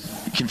it was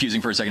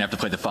confusing for a second to have to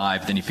play the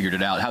 5, then he figured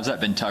it out. How's that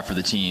been tough for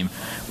the team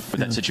with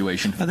that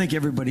situation? I think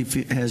everybody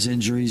has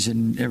injuries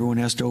and everyone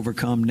has to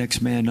overcome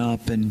next man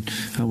up, and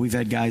we've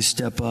had guys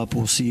step up.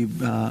 We'll see,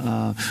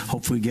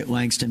 hopefully get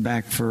Langston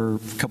back for a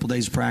couple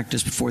days of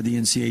practice before the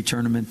NCAA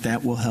tournament.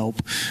 That will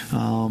help.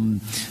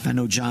 I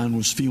know John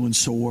was feeling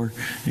sore,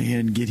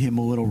 and get him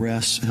a little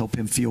rest, help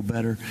him feel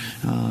better,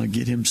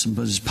 get him some of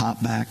his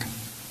pop back.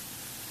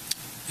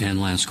 And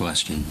last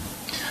question.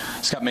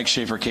 Scott, Mick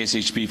Schaefer,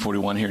 KSHB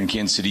 41 here in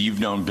Kansas City. You've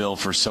known Bill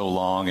for so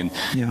long, and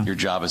your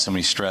job has so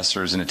many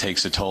stressors, and it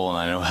takes a toll, and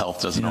I know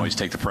health doesn't always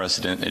take the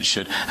precedent. It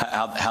should.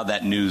 How'd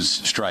that news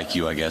strike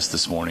you, I guess,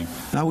 this morning?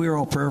 We were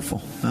all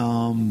prayerful.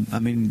 I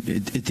mean,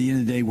 at the end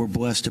of the day, we're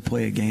blessed to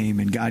play a game,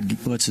 and God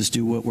lets us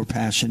do what we're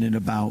passionate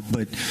about.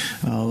 But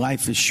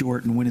life is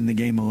short, and winning the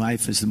game of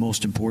life is the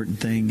most important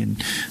thing.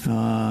 And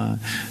I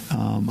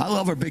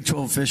love our Big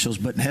 12 officials,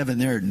 but in heaven,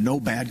 there are no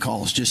bad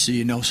calls, just so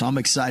you know. So I'm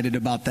excited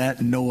about that,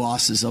 and no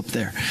losses up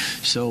there.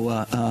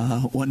 So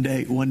one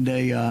day,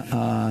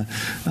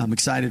 I'm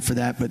excited for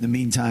that. But in the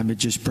meantime, it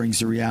just brings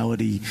the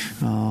reality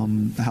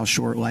how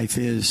short life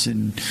is,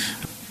 and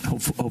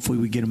hopefully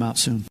we get them out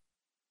soon.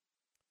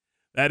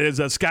 That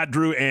is Scott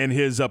Drew and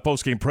his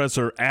postgame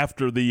presser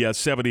after the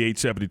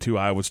 78-72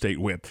 Iowa State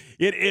win.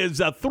 It is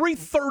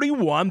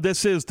 3:31.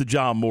 This is the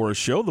John Morris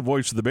Show, the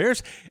voice of the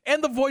Bears.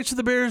 And the voice of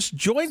the Bears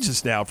joins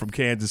us now from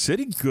Kansas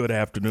City. Good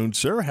afternoon,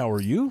 sir. How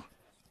are you?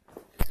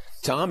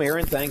 Tom,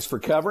 Aaron, thanks for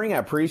covering. I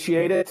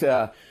appreciate it.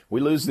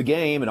 We lose the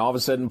game, and all of a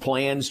sudden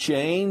plans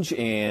change,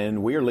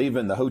 and we're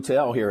leaving the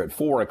hotel here at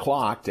 4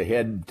 o'clock to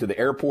head to the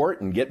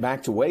airport and get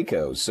back to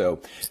Waco.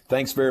 So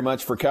thanks very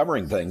much for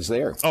covering things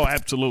there. Oh,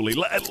 absolutely.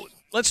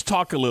 Let's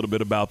talk a little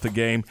bit about the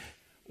game.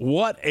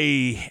 What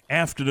a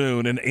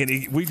afternoon, and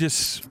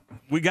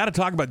we got to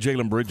talk about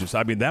Jalen Bridges.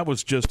 I mean, that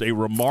was just a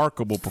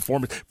remarkable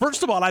performance.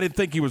 First of all, I didn't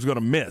think he was going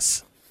to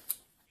miss.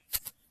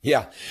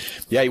 Yeah,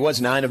 he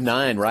was 9 of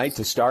 9, right,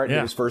 to start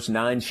his first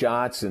 9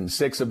 shots, and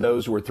 6 of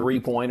those were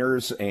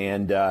three-pointers,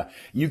 and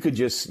you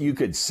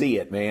could see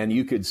it, man.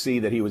 You could see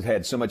that he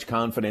had so much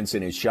confidence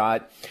in his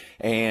shot,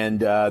 and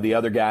the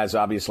other guys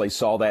obviously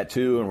saw that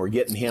too and were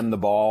getting him the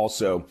ball.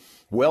 So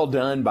well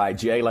done by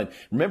Jalen.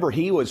 Remember,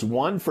 he was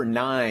 1 for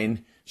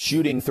 9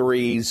 shooting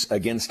threes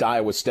against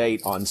Iowa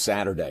State on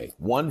Saturday.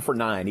 1 for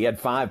 9. He had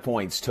 5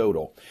 points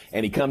total.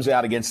 And he comes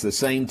out against the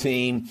same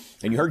team.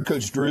 And you heard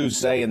Coach Drew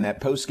say in that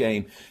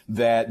postgame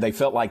that they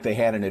felt like they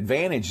had an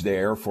advantage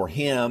there for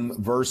him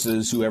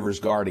versus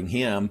whoever's guarding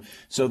him.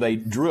 So they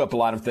drew up a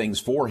lot of things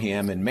for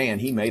him. And, man,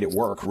 he made it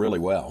work really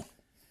well.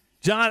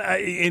 John,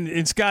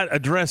 and Scott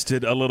addressed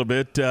it a little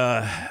bit.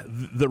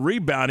 The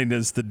rebounding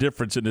is the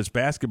difference in this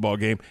basketball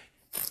game.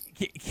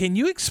 Can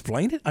you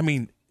explain it? I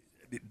mean,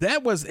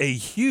 that was a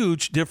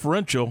huge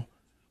differential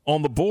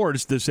on the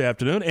boards this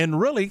afternoon, and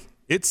really,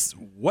 it's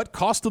what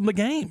cost them the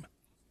game.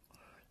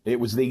 It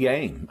was the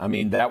game. I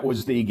mean, that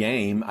was the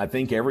game. I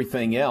think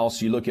everything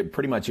else, you look at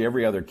pretty much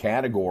every other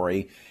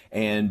category,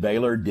 and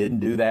Baylor didn't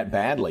do that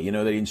badly. You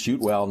know, they didn't shoot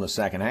well in the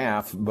second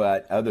half,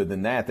 but other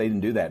than that, they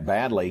didn't do that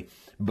badly.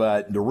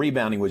 But the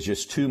rebounding was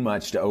just too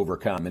much to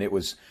overcome, and it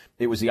was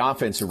the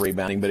offensive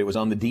rebounding, but it was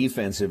on the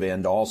defensive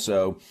end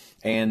also.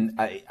 And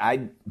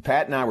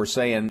Pat and I were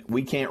saying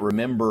we can't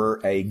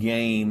remember a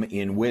game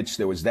in which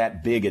there was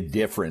that big a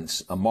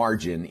difference, a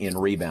margin in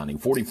rebounding,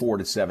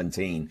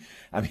 44-17.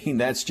 I mean,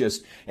 that's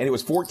just, and it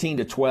was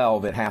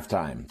 14-12 at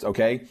halftime,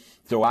 okay?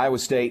 So Iowa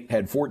State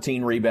had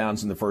 14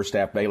 rebounds in the first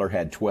half. Baylor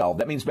had 12.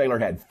 That means Baylor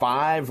had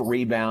 5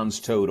 rebounds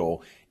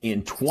total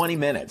in 20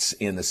 minutes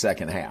in the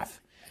second half.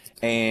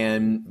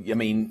 And, I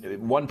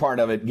mean, one part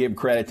of it, give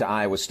credit to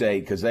Iowa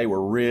State because they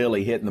were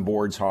really hitting the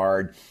boards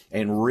hard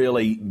and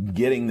really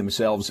getting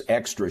themselves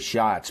extra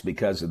shots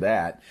because of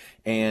that.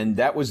 And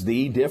that was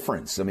the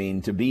difference. I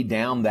mean, to be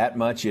down that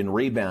much in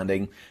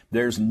rebounding,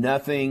 there's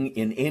nothing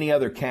in any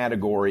other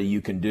category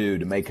you can do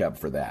to make up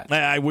for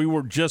that. We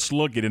were just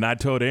looking, and I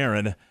told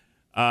Aaron,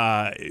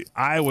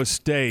 Iowa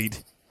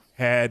State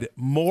had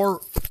more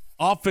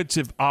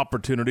offensive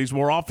opportunities,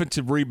 more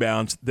offensive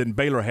rebounds than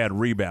Baylor had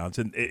rebounds.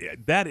 And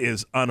that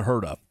is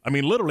unheard of. I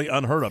mean, literally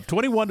unheard of.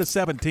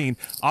 21-17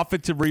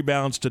 offensive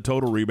rebounds to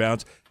total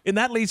rebounds. And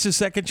that leads to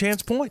second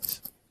chance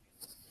points.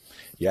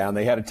 Yeah, and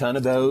they had a ton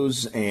of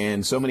those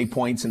and so many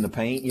points in the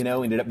paint, you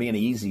know, ended up being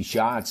easy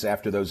shots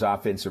after those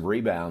offensive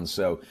rebounds.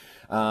 So,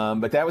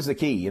 but that was the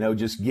key, you know,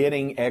 just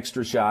getting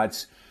extra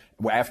shots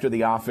after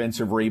the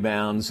offensive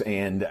rebounds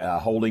and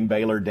holding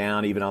Baylor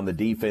down even on the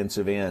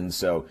defensive end.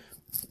 So,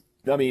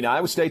 I mean,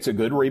 Iowa State's a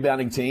good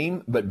rebounding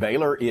team, but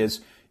Baylor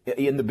is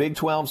in the Big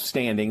 12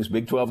 standings,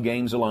 Big 12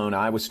 games alone.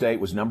 Iowa State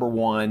was number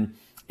 1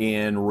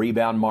 in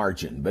rebound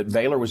margin, but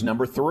Baylor was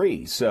number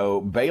 3.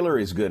 So Baylor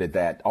is good at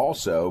that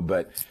also.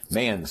 But,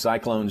 man, the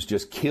Cyclones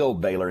just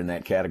killed Baylor in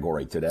that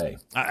category today.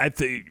 I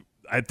think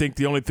I think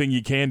the only thing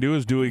you can do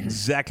is do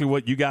exactly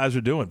what you guys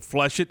are doing.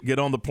 Flush it, get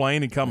on the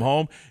plane and come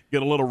home,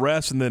 get a little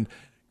rest, and then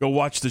go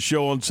watch the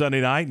show on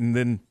Sunday night and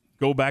then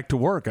go back to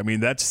work. I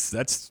mean, that's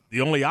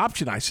the only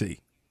option I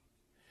see.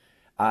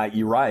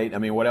 You're right. I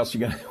mean, what else you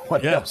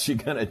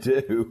gonna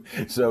do?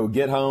 So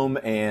get home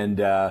and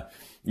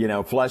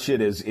flush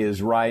it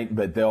is right,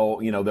 but they'll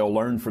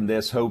learn from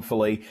this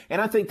hopefully. And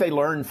I think they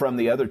learned from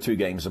the other two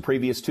games, the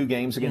previous two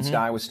games against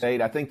Iowa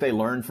State. I think they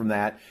learned from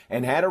that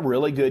and had a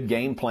really good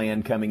game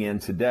plan coming in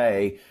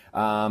today,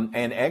 and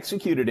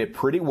executed it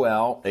pretty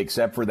well,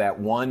 except for that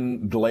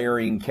one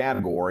glaring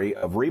category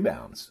of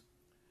rebounds.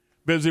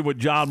 Busy with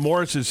John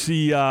Morris as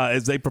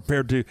they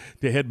prepare to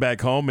head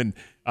back home and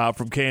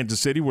from Kansas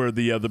City, where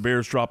the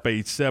Bears drop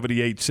a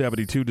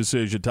 78-72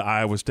 decision to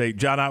Iowa State.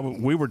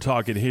 John, we were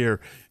talking here,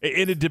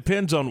 and it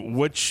depends on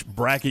which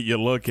bracket you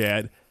look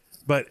at,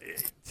 but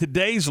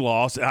today's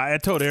loss, I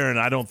told Aaron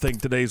I don't think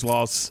today's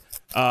loss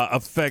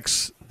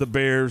affects the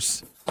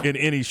Bears in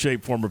any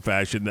shape, form, or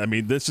fashion. I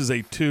mean, this is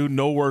a 2,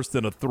 no worse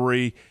than a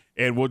 3,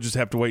 and we'll just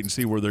have to wait and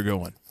see where they're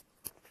going.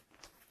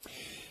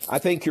 I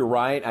think you're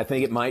right. I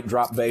think it might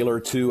drop Baylor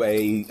to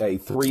a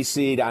 3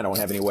 seed. I don't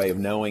have any way of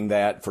knowing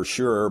that for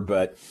sure,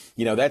 but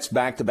that's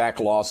back-to-back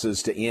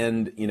losses to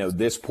end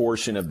this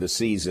portion of the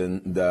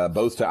season,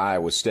 both to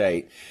Iowa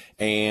State,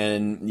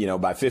 and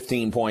by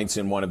 15 points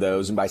in one of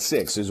those, and by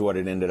 6 is what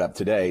it ended up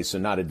today. So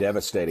not a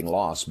devastating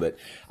loss, but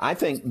I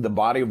think the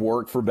body of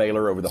work for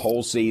Baylor over the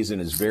whole season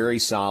is very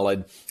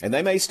solid, and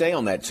they may stay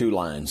on that 2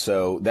 line.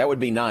 So that would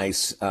be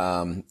nice,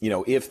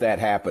 if that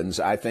happens.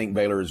 I think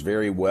Baylor is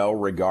very well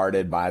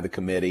regarded by the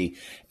committee,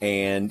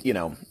 and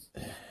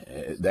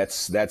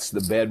that's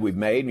the bed we've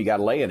made, and you got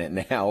to lay in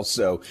it now.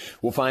 So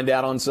we'll find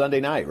out on Sunday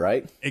night,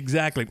 right?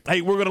 Exactly.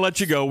 Hey, we're going to let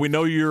you go. We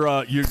know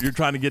you're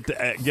trying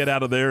to get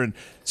out of there, and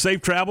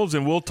safe travels,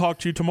 and we'll talk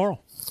to you tomorrow.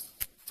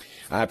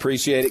 I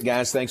appreciate it,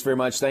 guys. Thanks very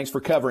much. Thanks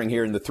for covering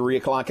here in the 3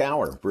 o'clock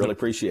hour. Really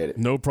appreciate it.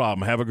 No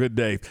problem. Have a good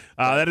day.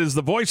 That is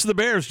the voice of the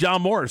Bears,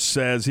 John Morris,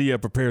 as he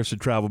prepares to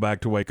travel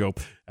back to Waco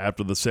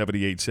after the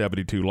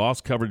 78-72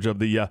 loss. Coverage of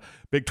the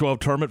Big 12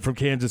 tournament from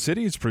Kansas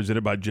City is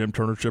presented by Jim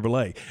Turner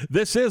Chevrolet.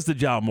 This is the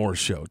John Morris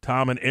Show.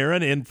 Tom and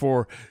Aaron in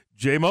for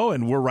J-Mo,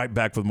 and we're right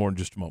back with more in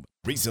just a moment.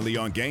 Recently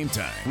on Game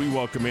Time, we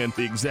welcome in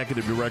the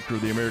Executive Director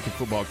of the American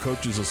Football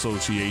Coaches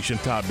Association,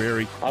 Todd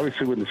Berry.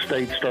 Obviously, when the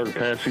state started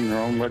passing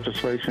their own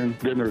legislation,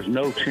 then there's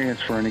no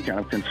chance for any kind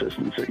of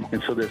consistency.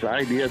 And so this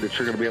idea that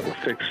you're going to be able to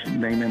fix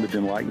name, image,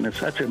 and likeness,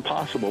 that's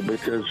impossible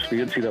because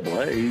the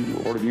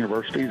NCAA, Board of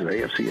Universities, the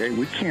AFCA,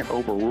 we can't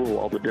overrule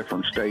all the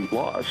different state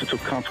laws. So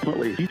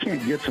consequently, if you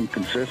can't get some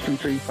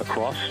consistency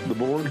across the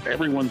board,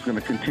 everyone's going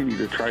to continue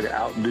to try to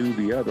outdo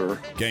the other.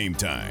 Game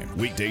Time,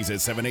 weekdays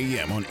at 7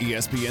 a.m. on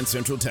ESPN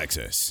Central Texas.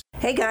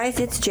 Hey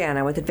guys, it's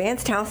Jana with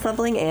Advanced House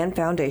Leveling and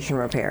Foundation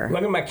Repair.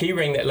 Look at my key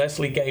ring that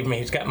Leslie gave me.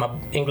 It's got my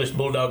English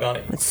Bulldog on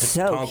it. It's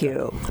so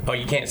cute. Oh,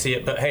 you can't see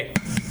it, but hey,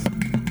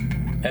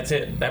 that's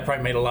it. That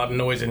probably made a lot of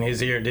noise in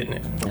his ear, didn't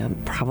it?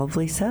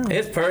 Probably so.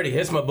 It's pretty.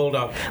 It's my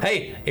Bulldog.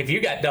 Hey, if you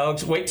got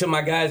dogs, wait till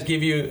my guys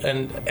give you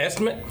an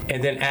estimate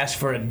and then ask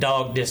for a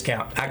dog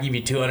discount. I'll give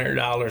you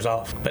 $200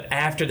 off. But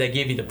after they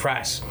give you the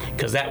price,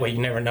 because that way you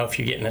never know if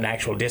you're getting an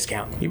actual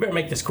discount. You better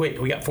make this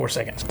quick. We got 4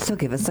 seconds. So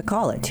give us a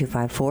call at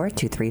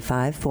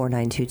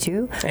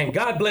 254-235-4922. And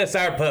God bless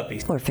our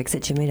puppies. Or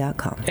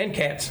fixitjimmy.com. And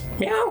cats.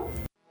 Meow.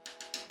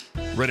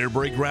 Ready to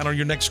break ground on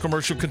your next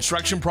commercial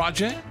construction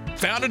project?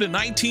 Founded in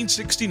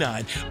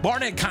 1969,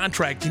 Barnett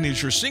Contracting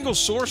is your single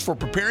source for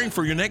preparing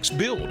for your next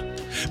build.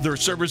 Their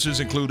services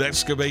include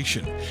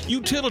excavation,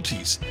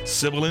 utilities,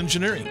 civil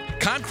engineering,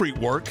 concrete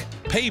work,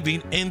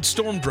 paving, and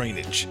storm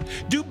drainage.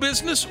 Do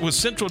business with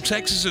Central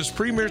Texas's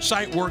premier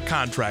site work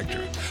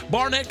contractor,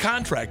 Barnett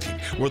Contracting,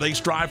 where they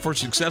strive for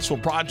successful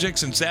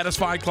projects and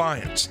satisfied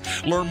clients.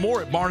 Learn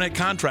more at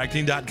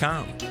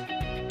barnettcontracting.com.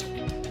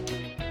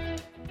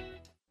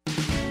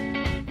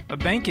 A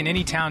bank in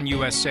any town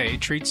USA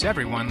treats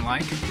everyone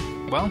like,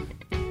 well,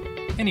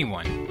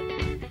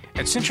 anyone.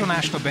 At Central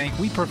National Bank,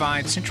 we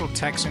provide Central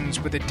Texans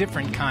with a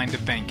different kind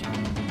of banking.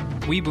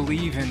 We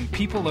believe in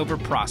people over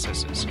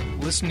processes,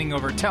 listening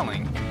over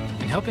telling,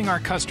 and helping our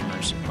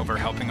customers over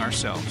helping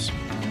ourselves.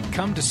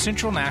 Come to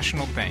Central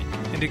National Bank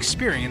and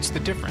experience the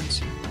difference.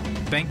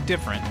 Bank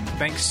different.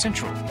 Bank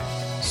Central.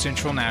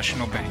 Central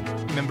National Bank.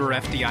 Member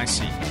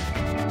FDIC.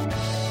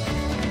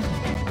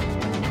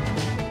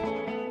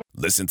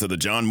 Listen to the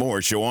John Moore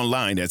Show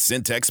online at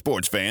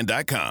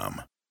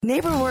CentexSportsFan.com.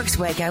 NeighborWorks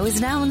Waco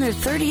is now in their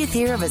 30th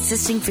year of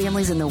assisting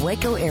families in the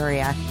Waco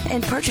area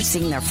and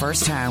purchasing their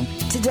first home.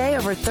 Today,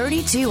 over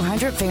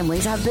 3,200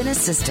 families have been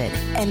assisted,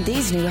 and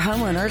these new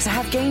homeowners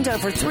have gained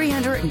over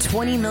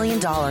 $320 million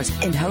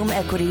in home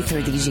equity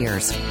through these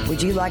years.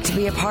 Would you like to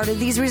be a part of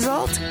these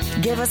results?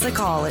 Give us a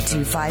call at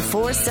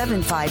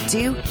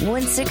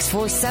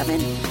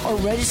 254-752-1647 or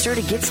register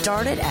to get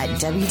started at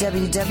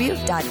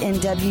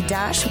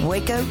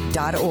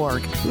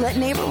www.nw-waco.org. Let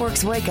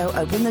NeighborWorks Waco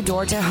open the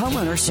door to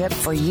homeownership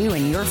for you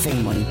and your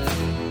family.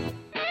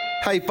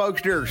 Hey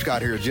folks, Derek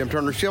Scott here at Jim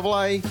Turner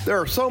Chevrolet. There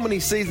are so many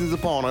seasons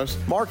upon us,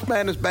 March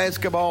Madness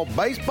basketball,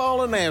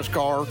 baseball, and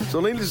NASCAR.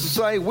 So needless to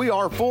say, we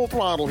are full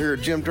throttle here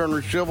at Jim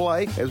Turner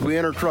Chevrolet as we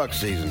enter truck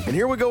season. And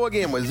here we go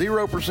again with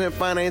 0%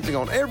 financing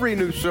on every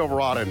new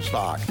Silverado in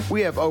stock.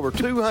 We have over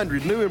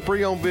 200 new and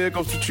pre-owned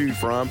vehicles to choose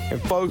from,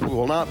 and folks, we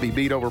will not be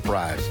beat over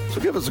price. So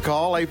give us a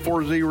call,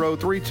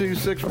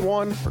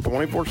 840-3261 or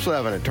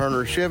 24/7 at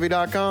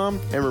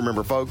turnerchevy.com. And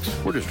remember folks,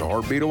 we're just a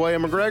heartbeat away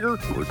in McGregor.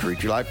 We'll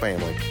treat you like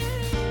family.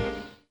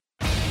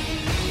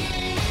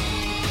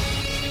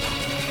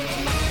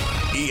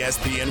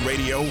 ESPN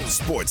Radio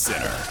Sports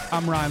Center.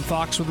 I'm Ryan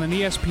Fox with an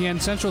ESPN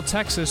Central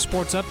Texas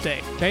Sports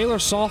Update. Baylor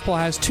softball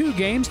has 2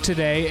 games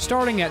today,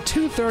 starting at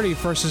 2:30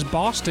 versus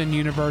Boston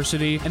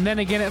University, and then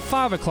again at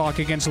 5 o'clock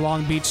against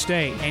Long Beach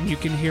State. And you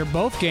can hear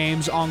both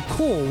games on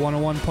Cool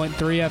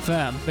 101.3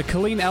 FM. The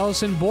Colleen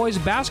Ellison boys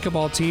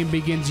basketball team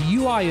begins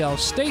UIL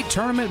state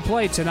tournament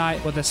play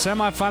tonight with a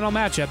semifinal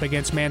matchup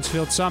against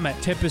Mansfield Summit.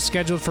 Tip is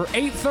scheduled for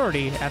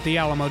 8:30 at the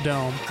Alamo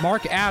Dome.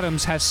 Mark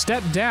Adams has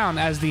stepped down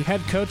as the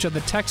head coach of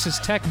the Texas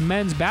Tech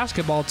men's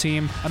basketball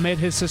team amid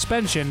his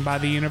suspension by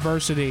the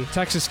university.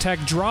 Texas Tech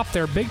dropped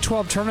their Big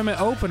 12 tournament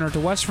opener to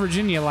West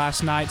Virginia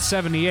last night,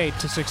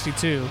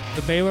 78-62.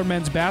 The Baylor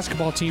men's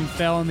basketball team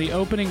fell in the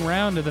opening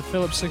round of the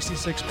Phillips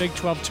 66 Big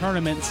 12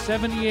 tournament,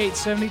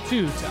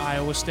 78-72 to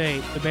Iowa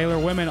State. The Baylor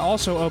women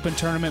also open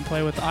tournament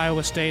play with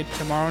Iowa State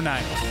tomorrow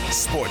night.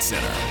 Sports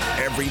Center,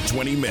 every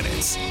 20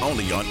 minutes,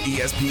 only on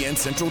ESPN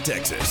Central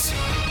Texas.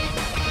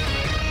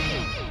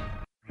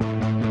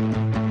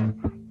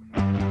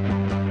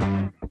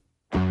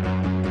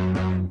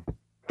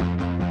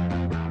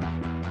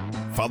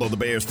 Follow the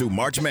Bears through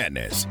March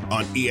Madness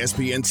on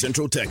ESPN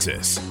Central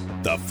Texas,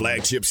 the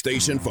flagship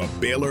station for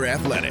Baylor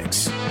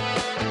Athletics.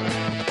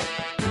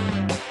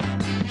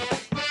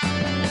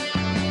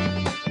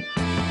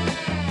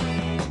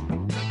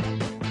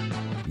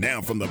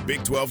 Now from the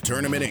Big 12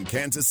 tournament in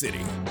Kansas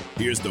City,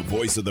 here's the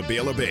voice of the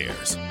Baylor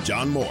Bears,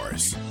 John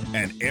Morris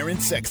and Aaron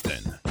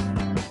Sexton.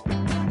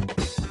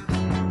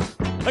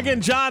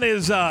 Again, John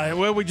is,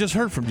 we just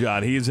heard from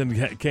John. He is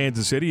in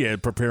Kansas City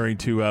preparing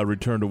to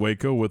return to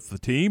Waco with the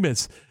team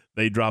as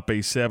they drop a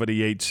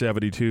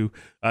 78-72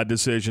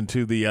 decision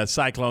to the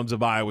Cyclones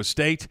of Iowa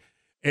State.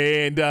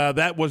 And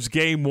that was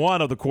game 1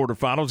 of the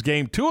quarterfinals.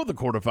 Game 2 of the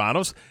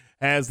quarterfinals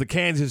has the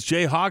Kansas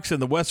Jayhawks and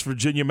the West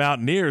Virginia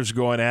Mountaineers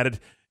going at it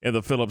in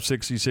the Phillips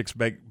 66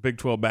 Big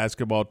 12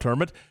 basketball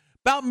tournament.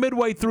 About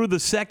midway through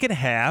the second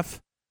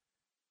half,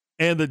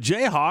 and the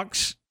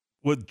Jayhawks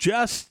with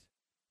just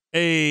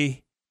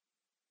a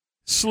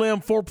slim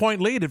 4-point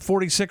lead at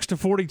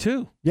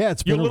 46-42. Yeah,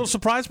 you a little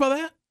surprised by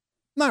that?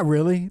 Not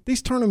really.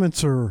 These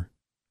tournaments are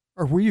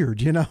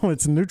weird. You know,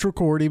 it's a neutral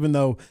court, even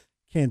though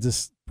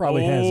Kansas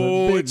probably has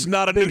a it's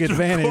not a big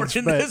neutral advantage court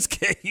in this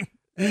game.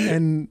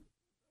 And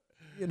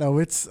you know,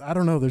 I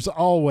don't know. There's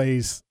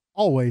always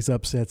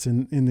upsets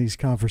in these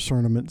conference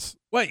tournaments.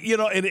 Well, you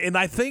know, and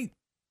I think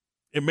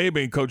it may have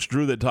been Coach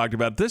Drew that talked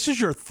about it. This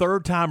is your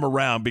third time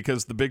around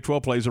because the Big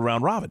 12 plays a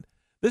round robin.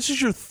 This is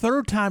your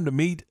third time to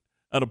meet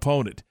an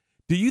opponent.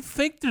 Do you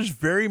think there's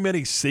very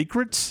many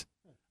secrets?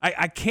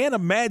 I can't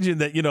imagine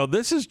that, you know,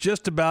 this is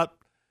just about,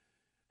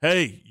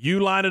 hey, you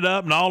line it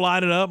up and I'll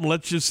line it up and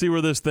let's just see where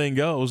this thing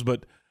goes.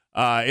 But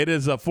it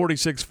is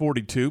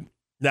 46-42.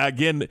 Now,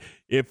 again,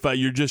 if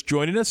you're just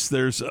joining us,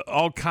 there's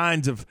all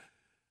kinds of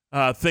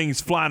things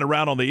flying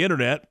around on the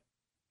internet,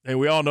 and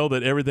we all know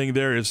that everything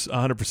there is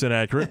 100%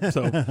 accurate.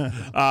 So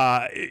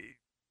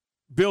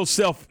Bill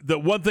Self, the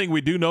one thing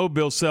we do know,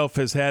 Bill Self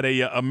has had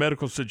a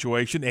medical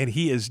situation, and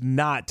he is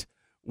not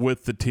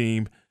with the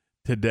team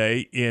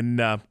today in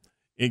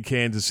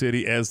Kansas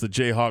City as the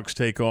Jayhawks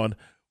take on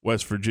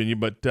West Virginia.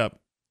 But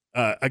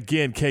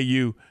again,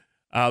 KU,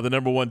 the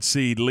number 1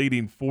 seed,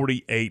 leading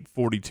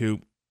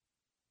 48-42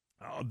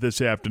 this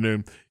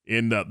afternoon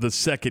in the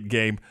second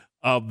game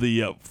of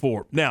the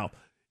 4. Now,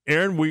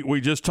 Aaron,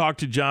 we just talked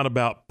to John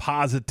about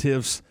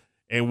positives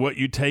and what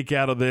you take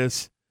out of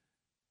this.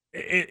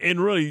 And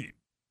really,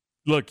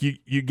 look,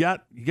 you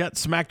got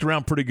smacked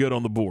around pretty good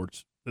on the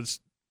boards.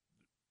 There's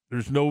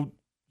no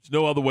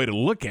other way to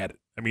look at it.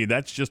 I mean,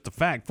 that's just the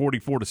fact,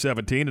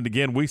 44-17. And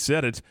again, we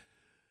said it.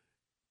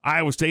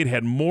 Iowa State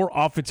had more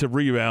offensive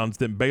rebounds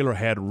than Baylor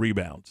had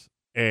rebounds.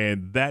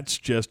 And that's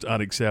just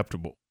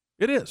unacceptable.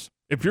 It is.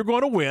 If you're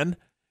going to win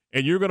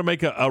and you're going to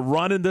make a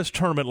run in this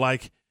tournament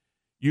like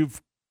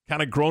you've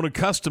kind of grown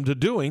accustomed to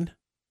doing,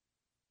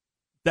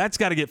 that's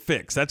got to get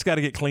fixed. That's got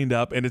to get cleaned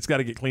up, and it's got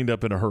to get cleaned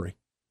up in a hurry.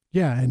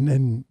 Yeah,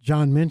 and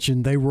John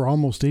mentioned they were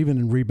almost even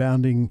in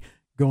rebounding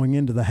going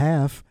into the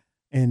half.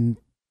 And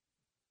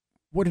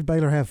what did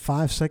Baylor have,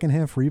 5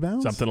 second-half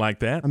rebounds? Something like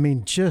that. I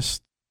mean,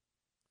 just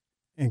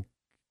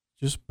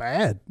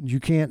bad. You're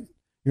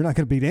not going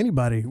to beat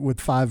anybody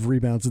with 5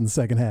 rebounds in the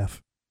second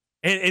half.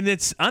 And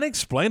it's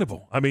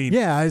unexplainable. I mean,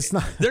 yeah, it's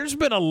not. There's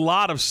been a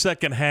lot of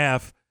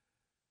second-half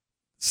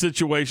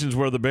situations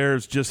where the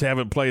Bears just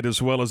haven't played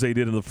as well as they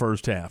did in the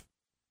first half.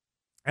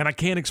 And I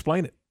can't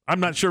explain it.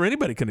 I'm not sure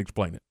anybody can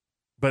explain it.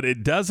 But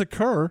it does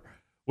occur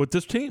with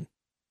this team.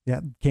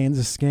 got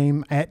Kansas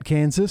game at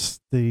Kansas,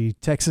 the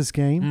Texas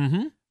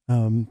game.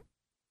 Mm-hmm.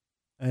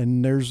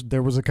 And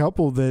there was a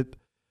couple that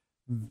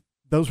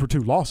those were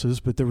 2 losses,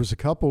 but there was a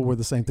couple where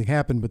the same thing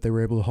happened, but they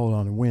were able to hold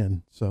on and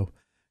win. So,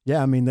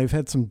 yeah, I mean, they've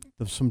had some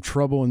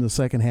trouble in the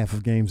second half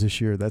of games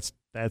this year.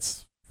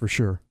 That's for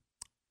sure.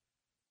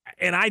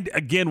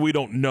 And we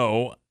don't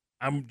know.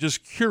 I'm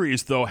just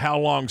curious, though, how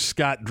long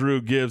Scott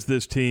Drew gives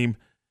this team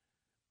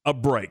a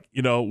break.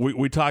 You know,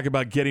 we talk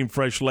about getting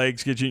fresh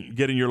legs,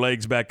 getting your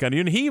legs back on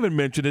you. And he even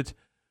mentioned it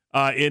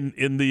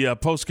in the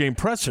post-game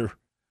presser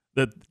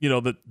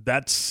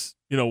that's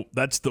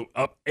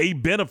the a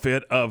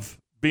benefit of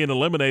being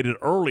eliminated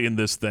early in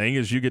this thing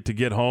is you get to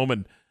get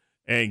home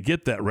and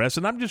get that rest.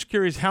 And I'm just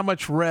curious how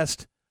much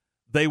rest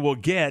they will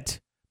get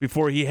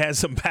before he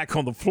has them back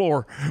on the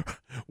floor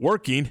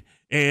working,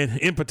 and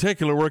in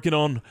particular working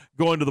on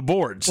going to the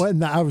boards. Well,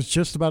 and I was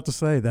just about to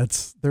say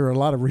there are a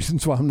lot of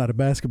reasons why I'm not a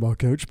basketball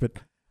coach, but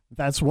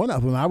that's one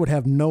of them. I would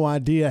have no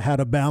idea how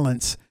to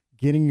balance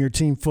getting your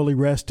team fully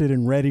rested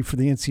and ready for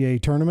the NCAA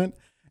tournament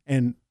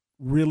and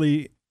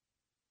really,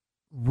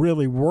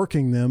 really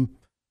working them,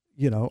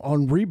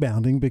 on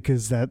rebounding,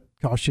 because that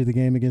cost you the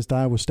game against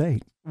Iowa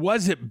State.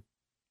 Was it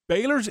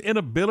Baylor's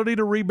inability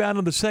to rebound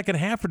in the second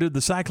half, or did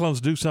the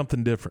Cyclones do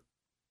something different?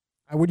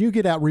 When you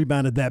get out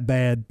rebounded that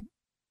bad,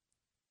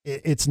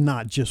 it's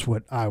not just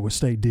what Iowa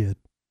State did.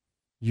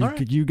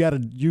 You got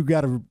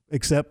to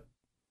accept,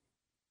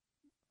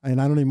 and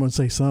I don't even want to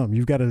say some.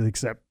 You've got to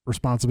accept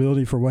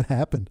responsibility for what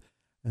happened.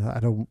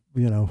 I don't,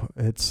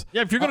 it's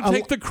if you're going to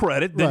take the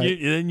credit, then right.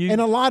 you and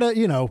a lot of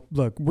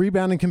look,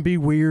 rebounding can be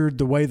weird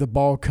the way the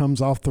ball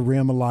comes off the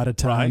rim a lot of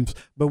times,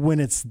 right. But when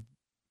it's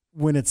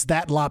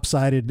that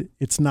lopsided,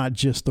 it's not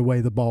just the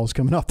way the ball's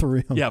coming off the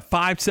rim. Yeah,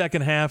 5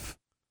 second half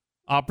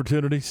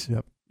opportunities.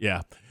 Yep.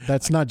 Yeah.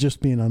 That's not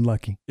just being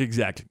unlucky.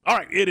 Exactly. All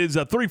right, it is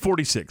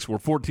 3:46. We're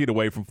 14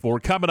 away from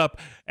 4. Coming up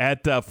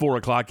at 4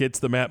 o'clock, it's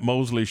the Matt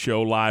Mosley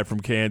Show live from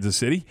Kansas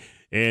City.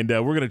 And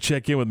we're going to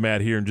check in with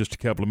Matt here in just a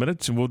couple of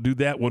minutes, and we'll do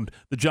that when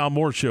the John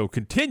Moore Show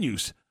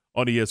continues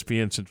on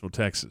ESPN Central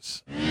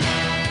Texas.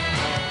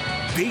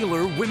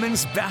 Baylor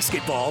women's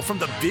basketball from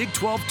the Big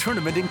 12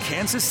 tournament in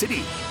Kansas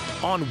City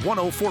on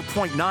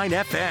 104.9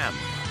 FM.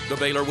 The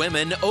Baylor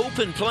women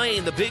open play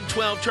in the Big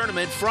 12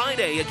 tournament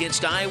Friday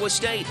against Iowa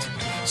State.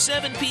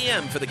 7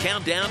 p.m. for the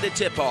countdown to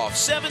tip-off.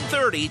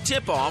 7:30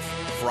 tip-off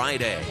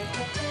Friday.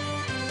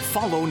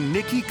 Follow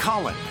Nikki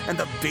Collin and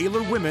the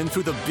Baylor women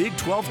through the Big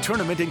 12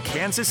 tournament in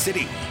Kansas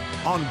City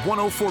on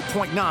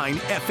 104.9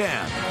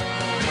 FM.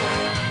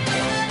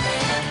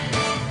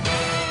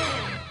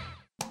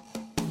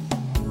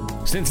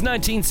 Since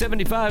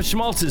 1975,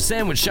 Schmaltz's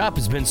Sandwich Shop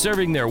has been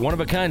serving their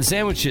one-of-a-kind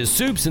sandwiches,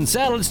 soups, and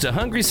salads to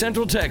hungry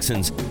Central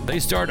Texans. They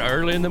start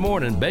early in the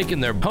morning baking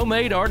their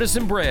homemade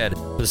artisan bread.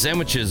 The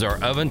sandwiches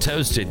are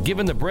oven-toasted,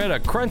 giving the bread a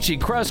crunchy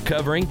crust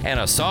covering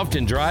and a soft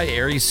and dry,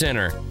 airy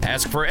center.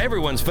 Ask for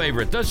everyone's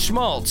favorite, the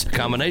Schmaltz, a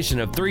combination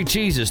of 3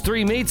 cheeses,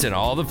 3 meats, and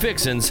all the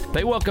fixins.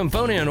 They welcome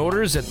phone-in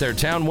orders at their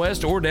Town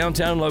West or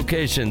downtown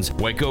locations.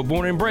 Waco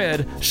born and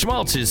bred,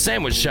 Schmaltz's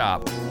Sandwich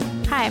Shop.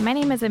 Hi, my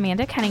name is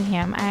Amanda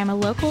Cunningham. I am a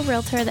local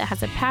realtor that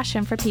has a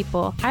passion for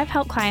people. I've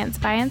helped clients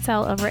buy and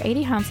sell over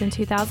 80 homes in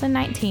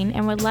 2019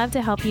 and would love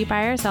to help you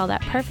buy or sell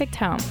that perfect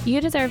home.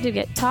 You deserve to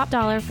get top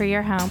dollar for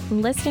your home.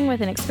 Listing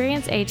with an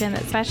experienced agent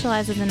that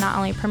specializes in not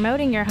only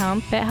promoting your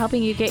home, but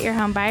helping you get your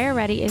home buyer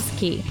ready is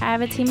key. I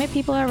have a team of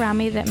people around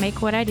me that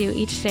make what I do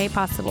each day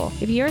possible.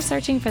 If you are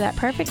searching for that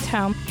perfect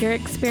home, your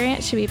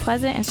experience should be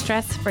pleasant and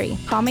stress-free.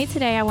 Call me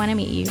today. I want to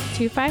meet you.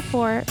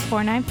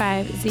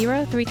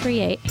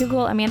 254-495-0338.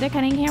 Google Amanda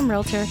Cunningham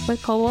Realtor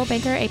with Coldwell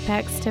Banker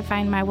Apex to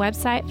find my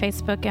website,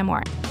 Facebook, and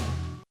more.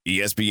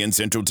 ESPN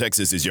Central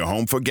Texas is your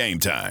home for Game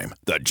Time,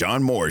 the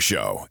John Moore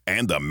Show,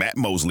 and the Matt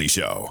Mosley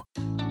Show.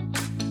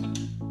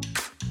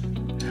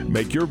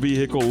 Make your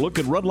vehicle look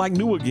and run like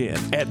new again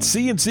at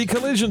CNC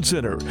Collision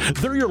Center.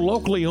 They're your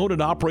locally owned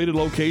and operated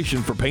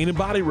location for paint and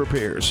body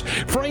repairs,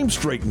 frame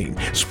straightening,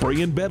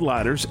 spray and bed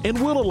liners, and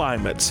wheel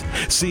alignments.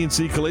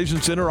 CNC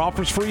Collision Center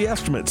offers free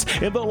estimates,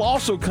 and they'll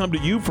also come to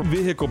you for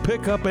vehicle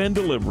pickup and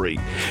delivery.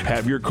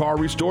 Have your car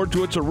restored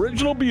to its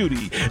original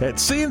beauty at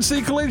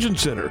CNC Collision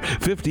Center,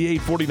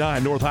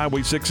 5849 North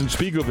Highway 6 in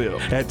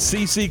Spiegelville, at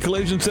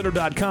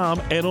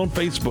cccollisioncenter.com and on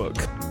Facebook.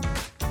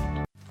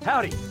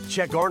 Howdy,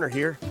 Chet Garner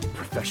here,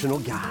 professional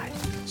guide,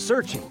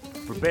 searching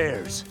for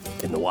bears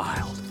in the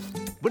wild.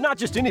 But not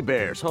just any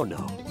bears, oh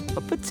no,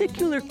 a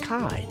particular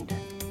kind.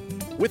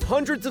 With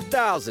hundreds of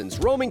thousands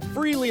roaming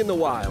freely in the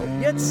wild,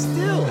 yet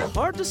still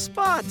hard to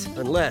spot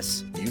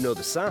unless you know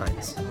the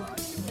signs.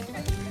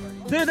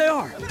 There they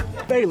are,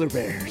 Baylor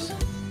bears.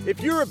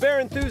 If you're a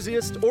bear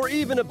enthusiast or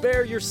even a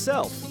bear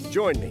yourself,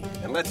 join me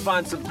and let's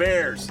find some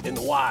bears in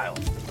the wild.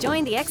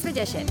 Join the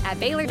expedition at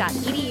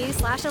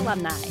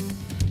Baylor.edu/alumni.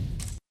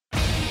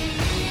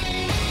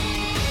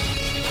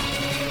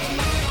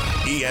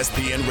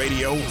 ESPN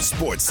Radio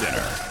Sports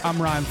Center.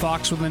 I'm Ryan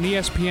Fox with an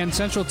ESPN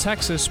Central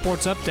Texas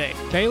Sports Update.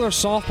 Baylor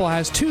softball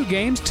has 2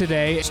 games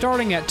today,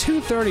 starting at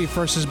 2:30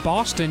 versus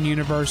Boston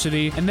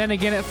University, and then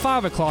again at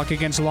 5 o'clock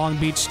against Long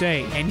Beach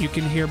State. And you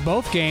can hear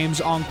both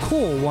games on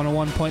Cool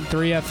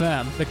 101.3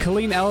 FM. The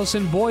Colleen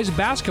Ellison boys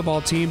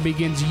basketball team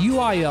begins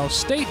UIL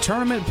state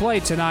tournament play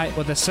tonight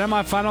with a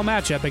semifinal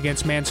matchup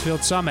against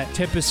Mansfield Summit.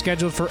 Tip is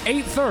scheduled for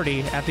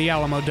 8:30 at the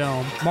Alamo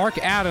Dome. Mark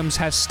Adams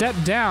has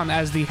stepped down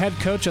as the head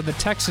coach of the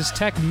Texas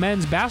Tech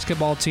men's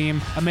basketball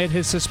team amid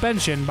his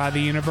suspension by the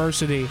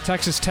university.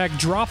 Texas Tech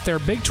dropped their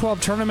Big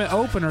 12 tournament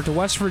opener to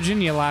West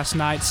Virginia last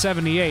night,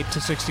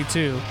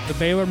 78-62. The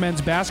Baylor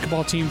men's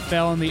basketball team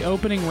fell in the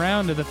opening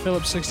round of the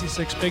Phillips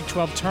 66 Big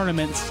 12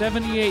 tournament,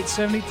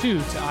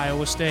 78-72 to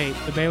Iowa State.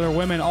 The Baylor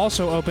women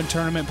also open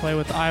tournament play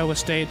with Iowa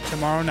State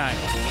tomorrow night.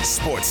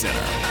 Sports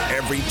Center,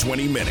 every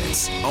 20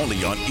 minutes,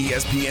 only on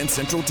ESPN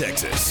Central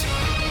Texas.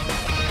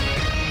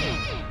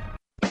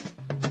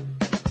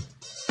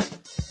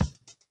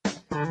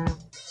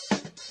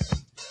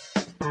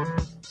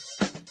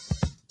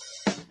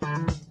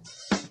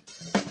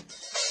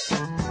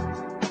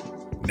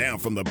 Now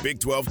from the Big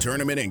 12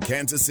 tournament in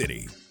Kansas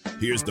City,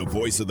 here's the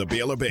voice of the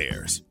Baylor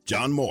Bears,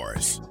 John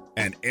Morris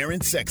and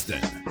Aaron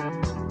Sexton.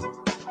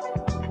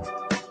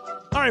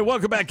 All right,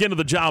 welcome back into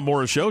the John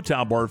Morris Show.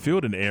 Tom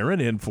Barfield and Aaron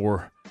in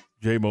for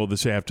J-Mo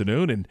this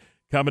afternoon. And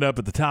coming up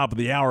at the top of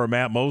the hour,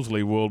 Matt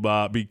Mosley will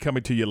be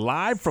coming to you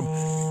live from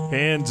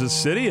Kansas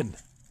City. And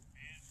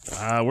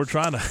we're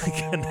trying to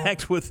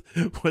connect with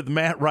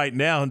Matt right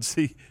now and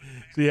see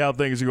how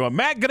things are going.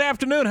 Matt, good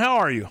afternoon. How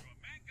are you?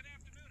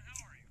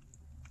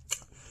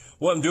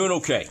 Well, I'm doing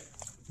okay,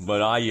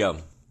 but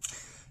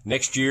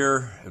next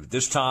year at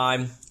this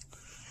time,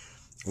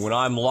 when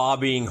I'm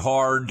lobbying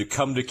hard to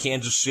come to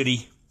Kansas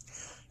City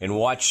and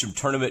watch some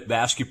tournament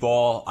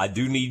basketball, I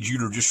do need you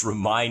to just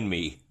remind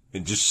me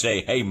and just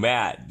say, hey,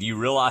 Matt, do you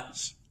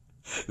realize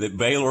that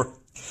Baylor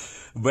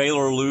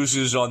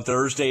loses on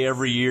Thursday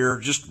every year?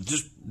 Just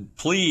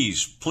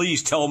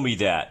please tell me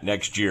that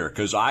next year,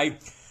 because I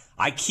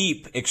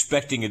keep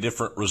expecting a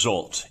different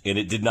result, and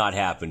it did not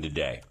happen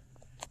today.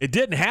 It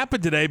didn't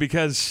happen today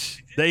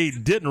because they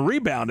didn't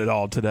rebound at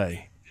all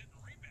today.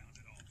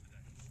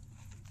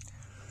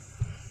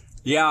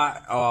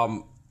 Yeah,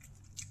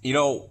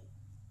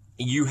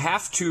 you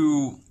have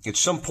to, at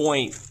some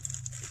point,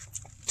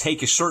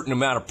 take a certain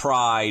amount of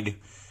pride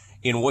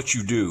in what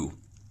you do.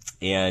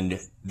 And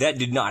that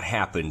did not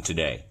happen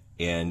today.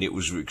 And it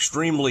was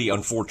extremely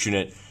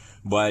unfortunate.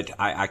 But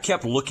I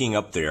kept looking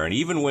up there. And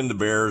even when the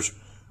Bears,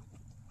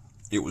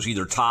 it was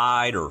either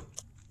tied or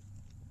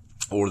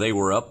they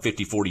were up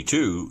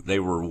 50-42, they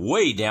were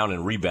way down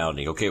in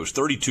rebounding. Okay, it was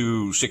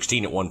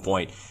 32-16 at one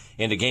point,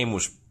 and the game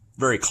was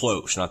very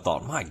close. And I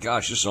thought, my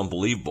gosh, this is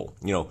unbelievable.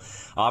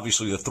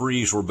 Obviously the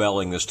threes were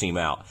bailing this team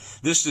out.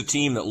 This is a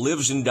team that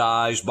lives and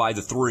dies by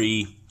the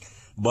three,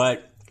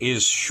 but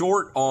is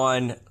short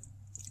on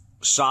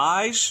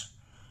size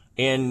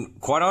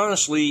and, quite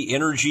honestly,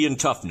 energy and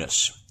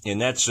toughness. And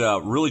that's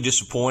really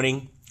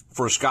disappointing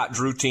for a Scott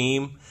Drew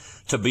team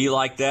to be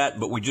like that,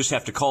 but we just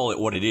have to call it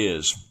what it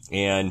is.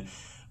 And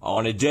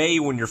on a day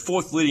when your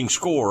fourth leading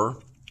scorer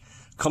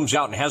comes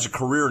out and has a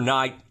career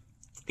night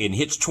and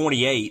hits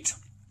 28,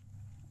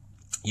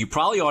 you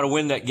probably ought to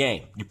win that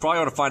game. You probably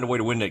ought to find a way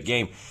to win that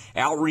game.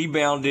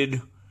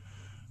 Out-rebounded.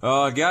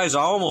 Guys,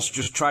 I almost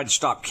just tried to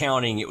stop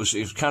counting. It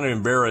was kind of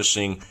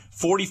embarrassing.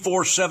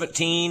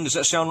 44-17, does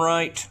that sound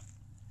right?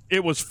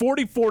 It was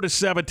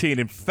 44-17.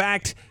 In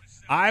fact,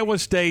 Iowa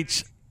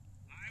State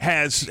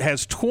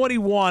has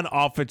 21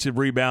 offensive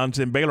rebounds,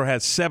 and Baylor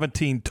has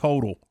 17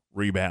 total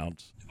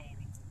rebounds.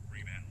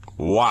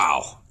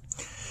 Wow.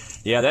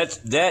 Yeah,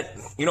 that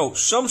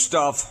some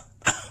stuff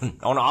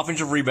on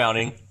offensive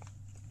rebounding,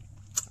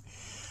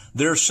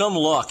 there's some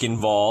luck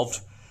involved,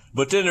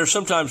 but then there's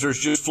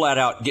just flat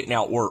out getting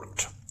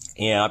outworked.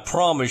 And I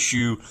promise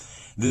you,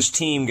 this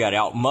team got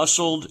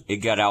out-muscled, it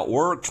got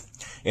outworked.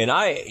 And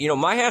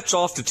my hat's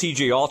off to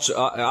TJ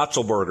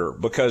Otzelberger,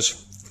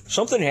 because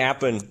something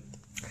happened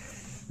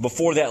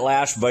before that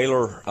last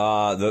Baylor,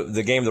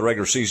 the game of the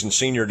regular season,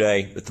 senior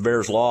day, that the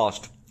Bears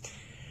lost.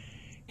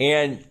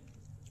 And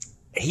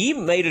he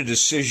made a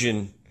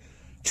decision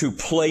to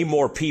play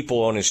more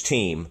people on his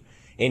team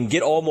and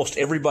get almost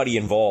everybody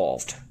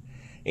involved.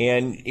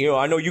 And,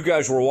 I know you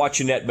guys were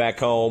watching that back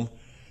home.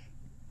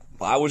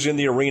 I was in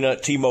the arena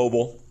at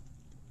T-Mobile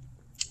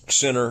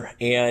Center,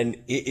 and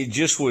it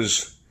just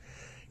was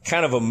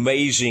kind of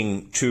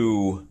amazing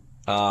to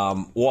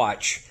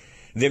watch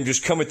them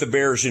just come at the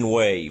Bears in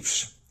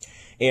waves.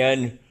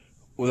 And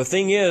the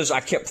thing is, I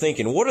kept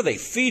thinking, what are they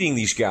feeding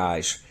these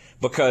guys?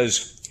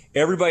 Because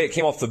everybody that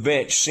came off the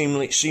bench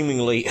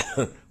seemingly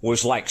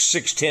was like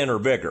 6'10 or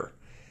bigger.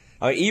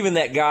 Even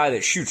that guy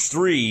that shoots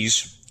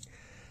threes,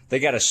 they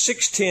got a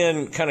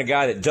 6'10 kind of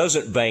guy that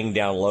doesn't bang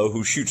down low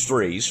who shoots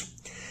threes.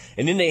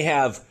 And then they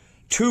have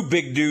two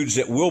big dudes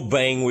that will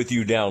bang with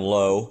you down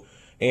low.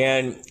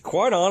 And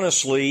quite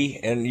honestly,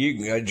 and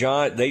you,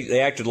 John, they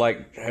acted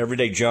like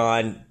everyday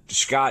John.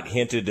 Scott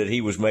hinted that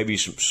he was maybe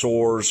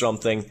sore or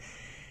something.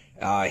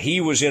 He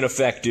was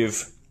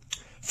ineffective.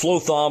 Flo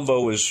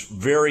Thombo was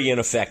very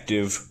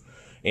ineffective.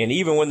 And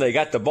even when they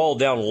got the ball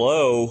down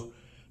low,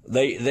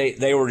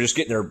 they were just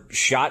getting their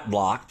shot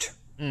blocked.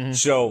 Mm-hmm.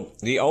 So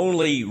the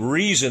only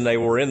reason they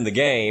were in the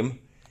game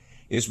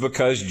is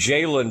because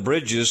Jalen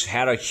Bridges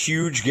had a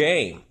huge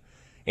game,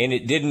 and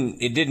it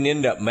didn't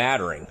end up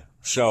mattering.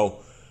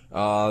 So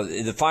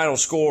the final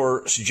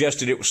score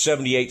suggested it was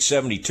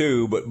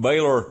 78-72, but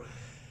Baylor,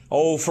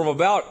 from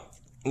about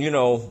 7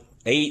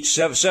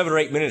 or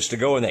 8 minutes to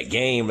go in that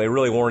game, they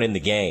really weren't in the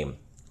game.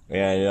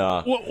 And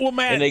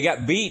Matt, and they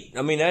got beat.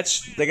 I mean,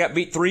 they got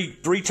beat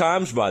three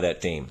times by that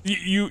team.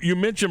 You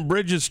mentioned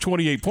Bridges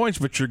 28 points,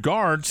 but your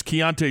guards,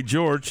 Keontae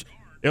George,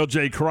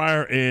 L.J.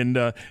 Cryer, and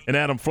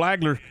Adam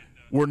Flagler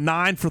were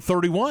 9 for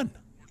 31.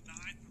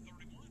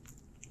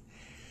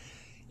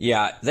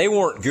 Yeah, they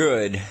weren't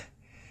good.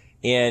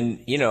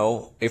 And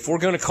if we're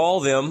going to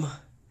call them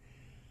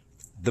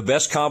the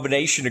best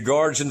combination of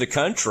guards in the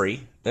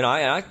country, and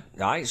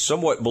I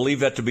somewhat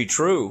believe that to be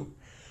true,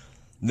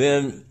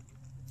 then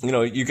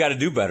you got to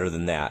do better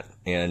than that.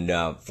 And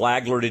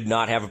Flagler did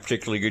not have a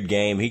particularly good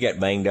game. He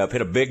got banged up,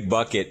 hit a big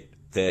bucket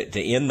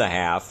to end the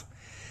half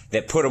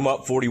that put him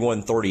up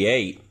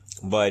 41-38,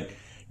 but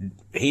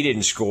he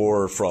didn't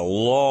score for a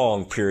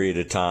long period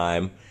of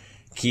time.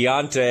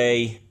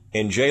 Keontae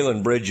and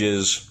Jalen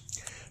Bridges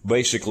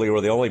basically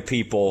were the only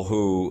people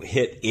who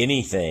hit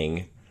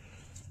anything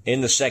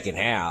in the second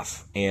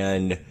half.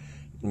 And,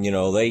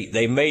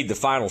 they made the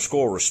final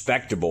score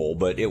respectable,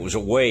 but it was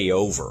way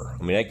over.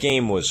 I mean, that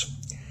game was...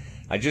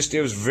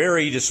 it was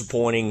very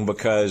disappointing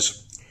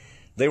because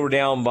they were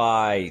down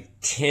by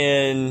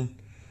 10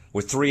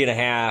 with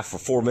 3.5 or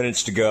 4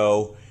 minutes to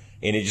go,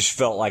 and it just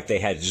felt like they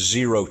had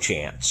zero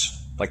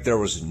chance. Like there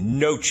was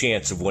no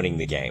chance of winning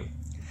the game.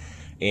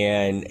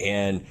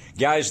 And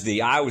guys,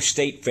 the Iowa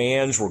State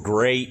fans were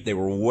great. They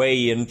were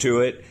way into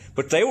it,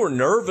 but they were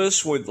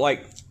nervous with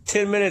like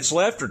 10 minutes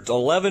left or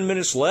 11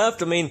 minutes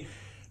left. I mean,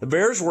 the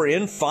Bears were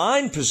in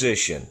fine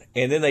position,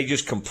 and then they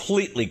just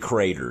completely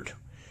cratered.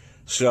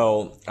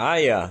 So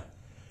I'm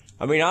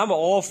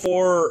all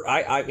for,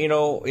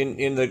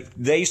 in the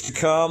days to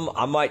come,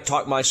 I might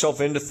talk myself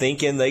into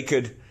thinking they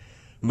could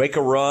make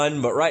a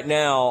run. But right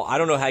now, I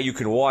don't know how you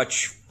can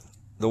watch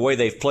the way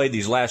they've played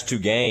these last two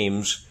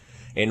games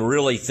and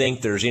really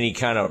think there's any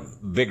kind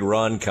of big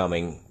run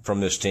coming from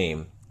this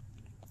team.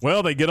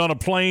 Well, they get on a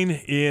plane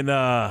in,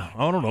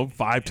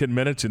 5-10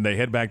 minutes, and they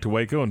head back to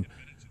Waco, and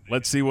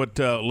let's see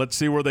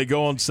where they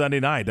go on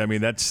Sunday night. I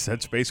mean,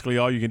 that's basically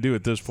all you can do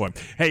at this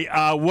point. Hey,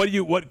 what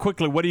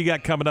do you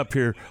got coming up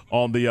here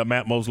on the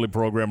Matt Mosley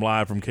program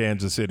live from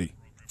Kansas City?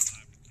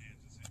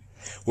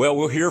 Well,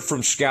 we'll hear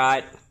from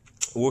Scott.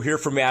 We'll hear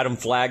from Adam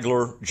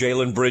Flagler,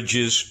 Jalen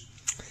Bridges.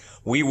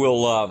 We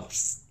will.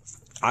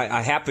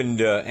 I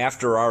happened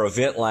after our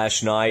event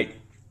last night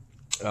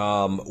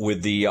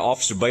with the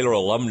Office of Baylor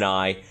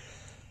Alumni,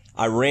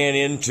 I ran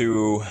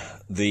into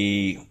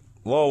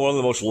one of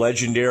the most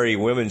legendary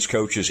women's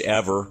coaches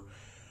ever,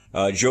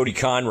 Jody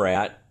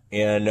Conrad,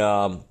 and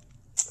I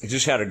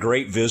just had a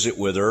great visit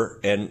with her.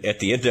 And at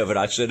the end of it,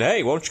 I said,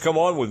 "Hey, why don't you come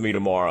on with me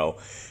tomorrow?"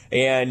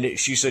 And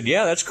she said,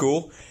 "Yeah, that's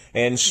cool."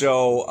 And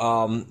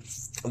so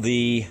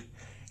the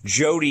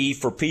Jody,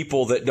 for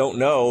people that don't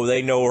know,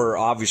 they know her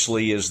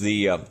obviously as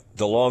the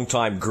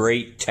longtime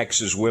great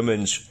Texas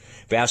women's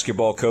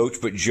basketball coach,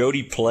 but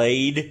Jody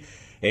played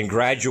and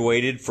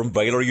graduated from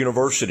Baylor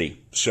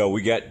University. So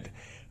we got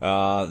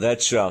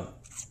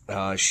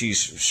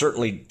she's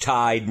certainly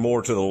tied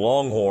more to the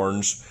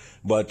Longhorns,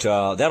 but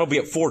that'll be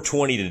at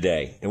 4:20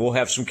 today, and we'll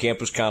have some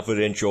Campus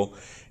Confidential,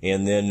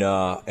 and then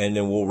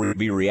we'll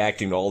be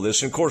reacting to all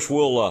this. And of course,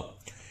 we'll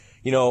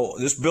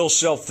this Bill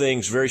Self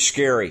thing's very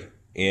scary,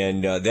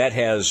 and that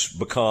has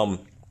become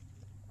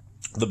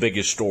the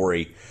biggest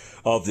story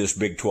of this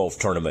Big 12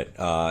 tournament,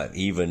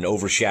 even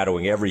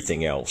overshadowing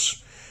everything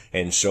else.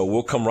 And so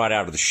we'll come right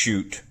out of the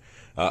chute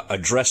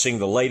addressing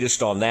the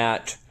latest on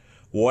that.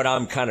 What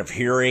I'm kind of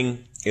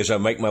hearing as I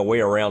make my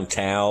way around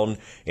town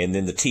and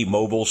then the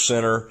T-Mobile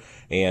Center,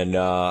 and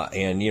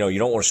you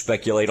don't want to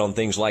speculate on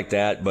things like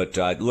that, but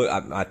look,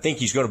 I think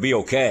he's going to be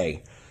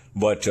okay,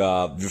 but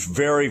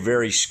very,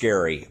 very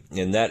scary,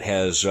 and that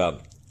has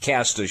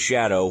cast a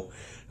shadow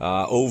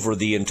over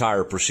the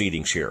entire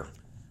proceedings here.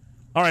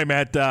 All right,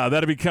 Matt,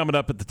 that'll be coming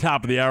up at the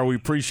top of the hour. We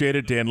appreciate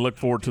it and look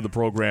forward to the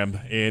program,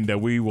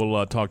 and we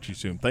will talk to you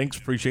soon. Thanks,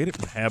 appreciate it.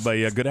 Have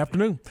a good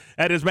afternoon.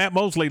 That is Matt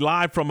Mosley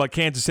live from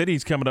Kansas City.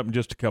 He's coming up in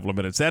just a couple of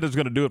minutes. That is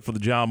going to do it for the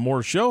John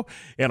Moore Show,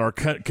 and our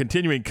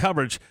continuing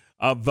coverage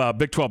of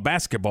Big 12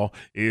 basketball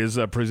is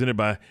presented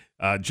by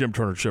Jim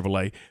Turner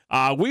Chevrolet.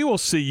 We will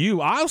see you.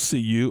 I'll see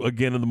you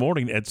again in the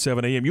morning at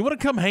 7 a.m. You want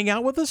to come hang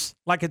out with us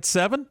like at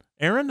 7,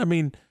 Aaron? I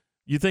mean,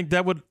 you think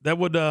that would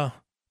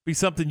be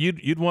something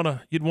you'd want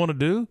to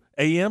do?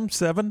 AM,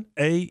 7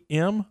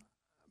 a.m.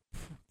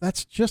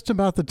 That's just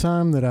about the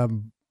time that I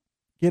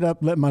get up,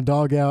 let my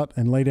dog out,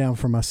 and lay down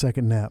for my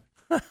second nap.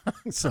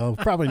 So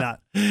probably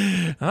not.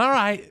 All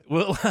right.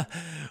 We'll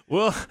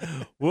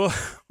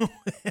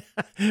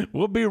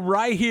be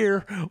right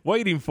here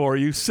waiting for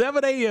you.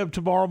 7 a.m.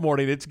 tomorrow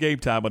morning. It's game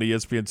time on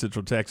ESPN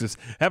Central Texas.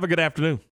 Have a good afternoon.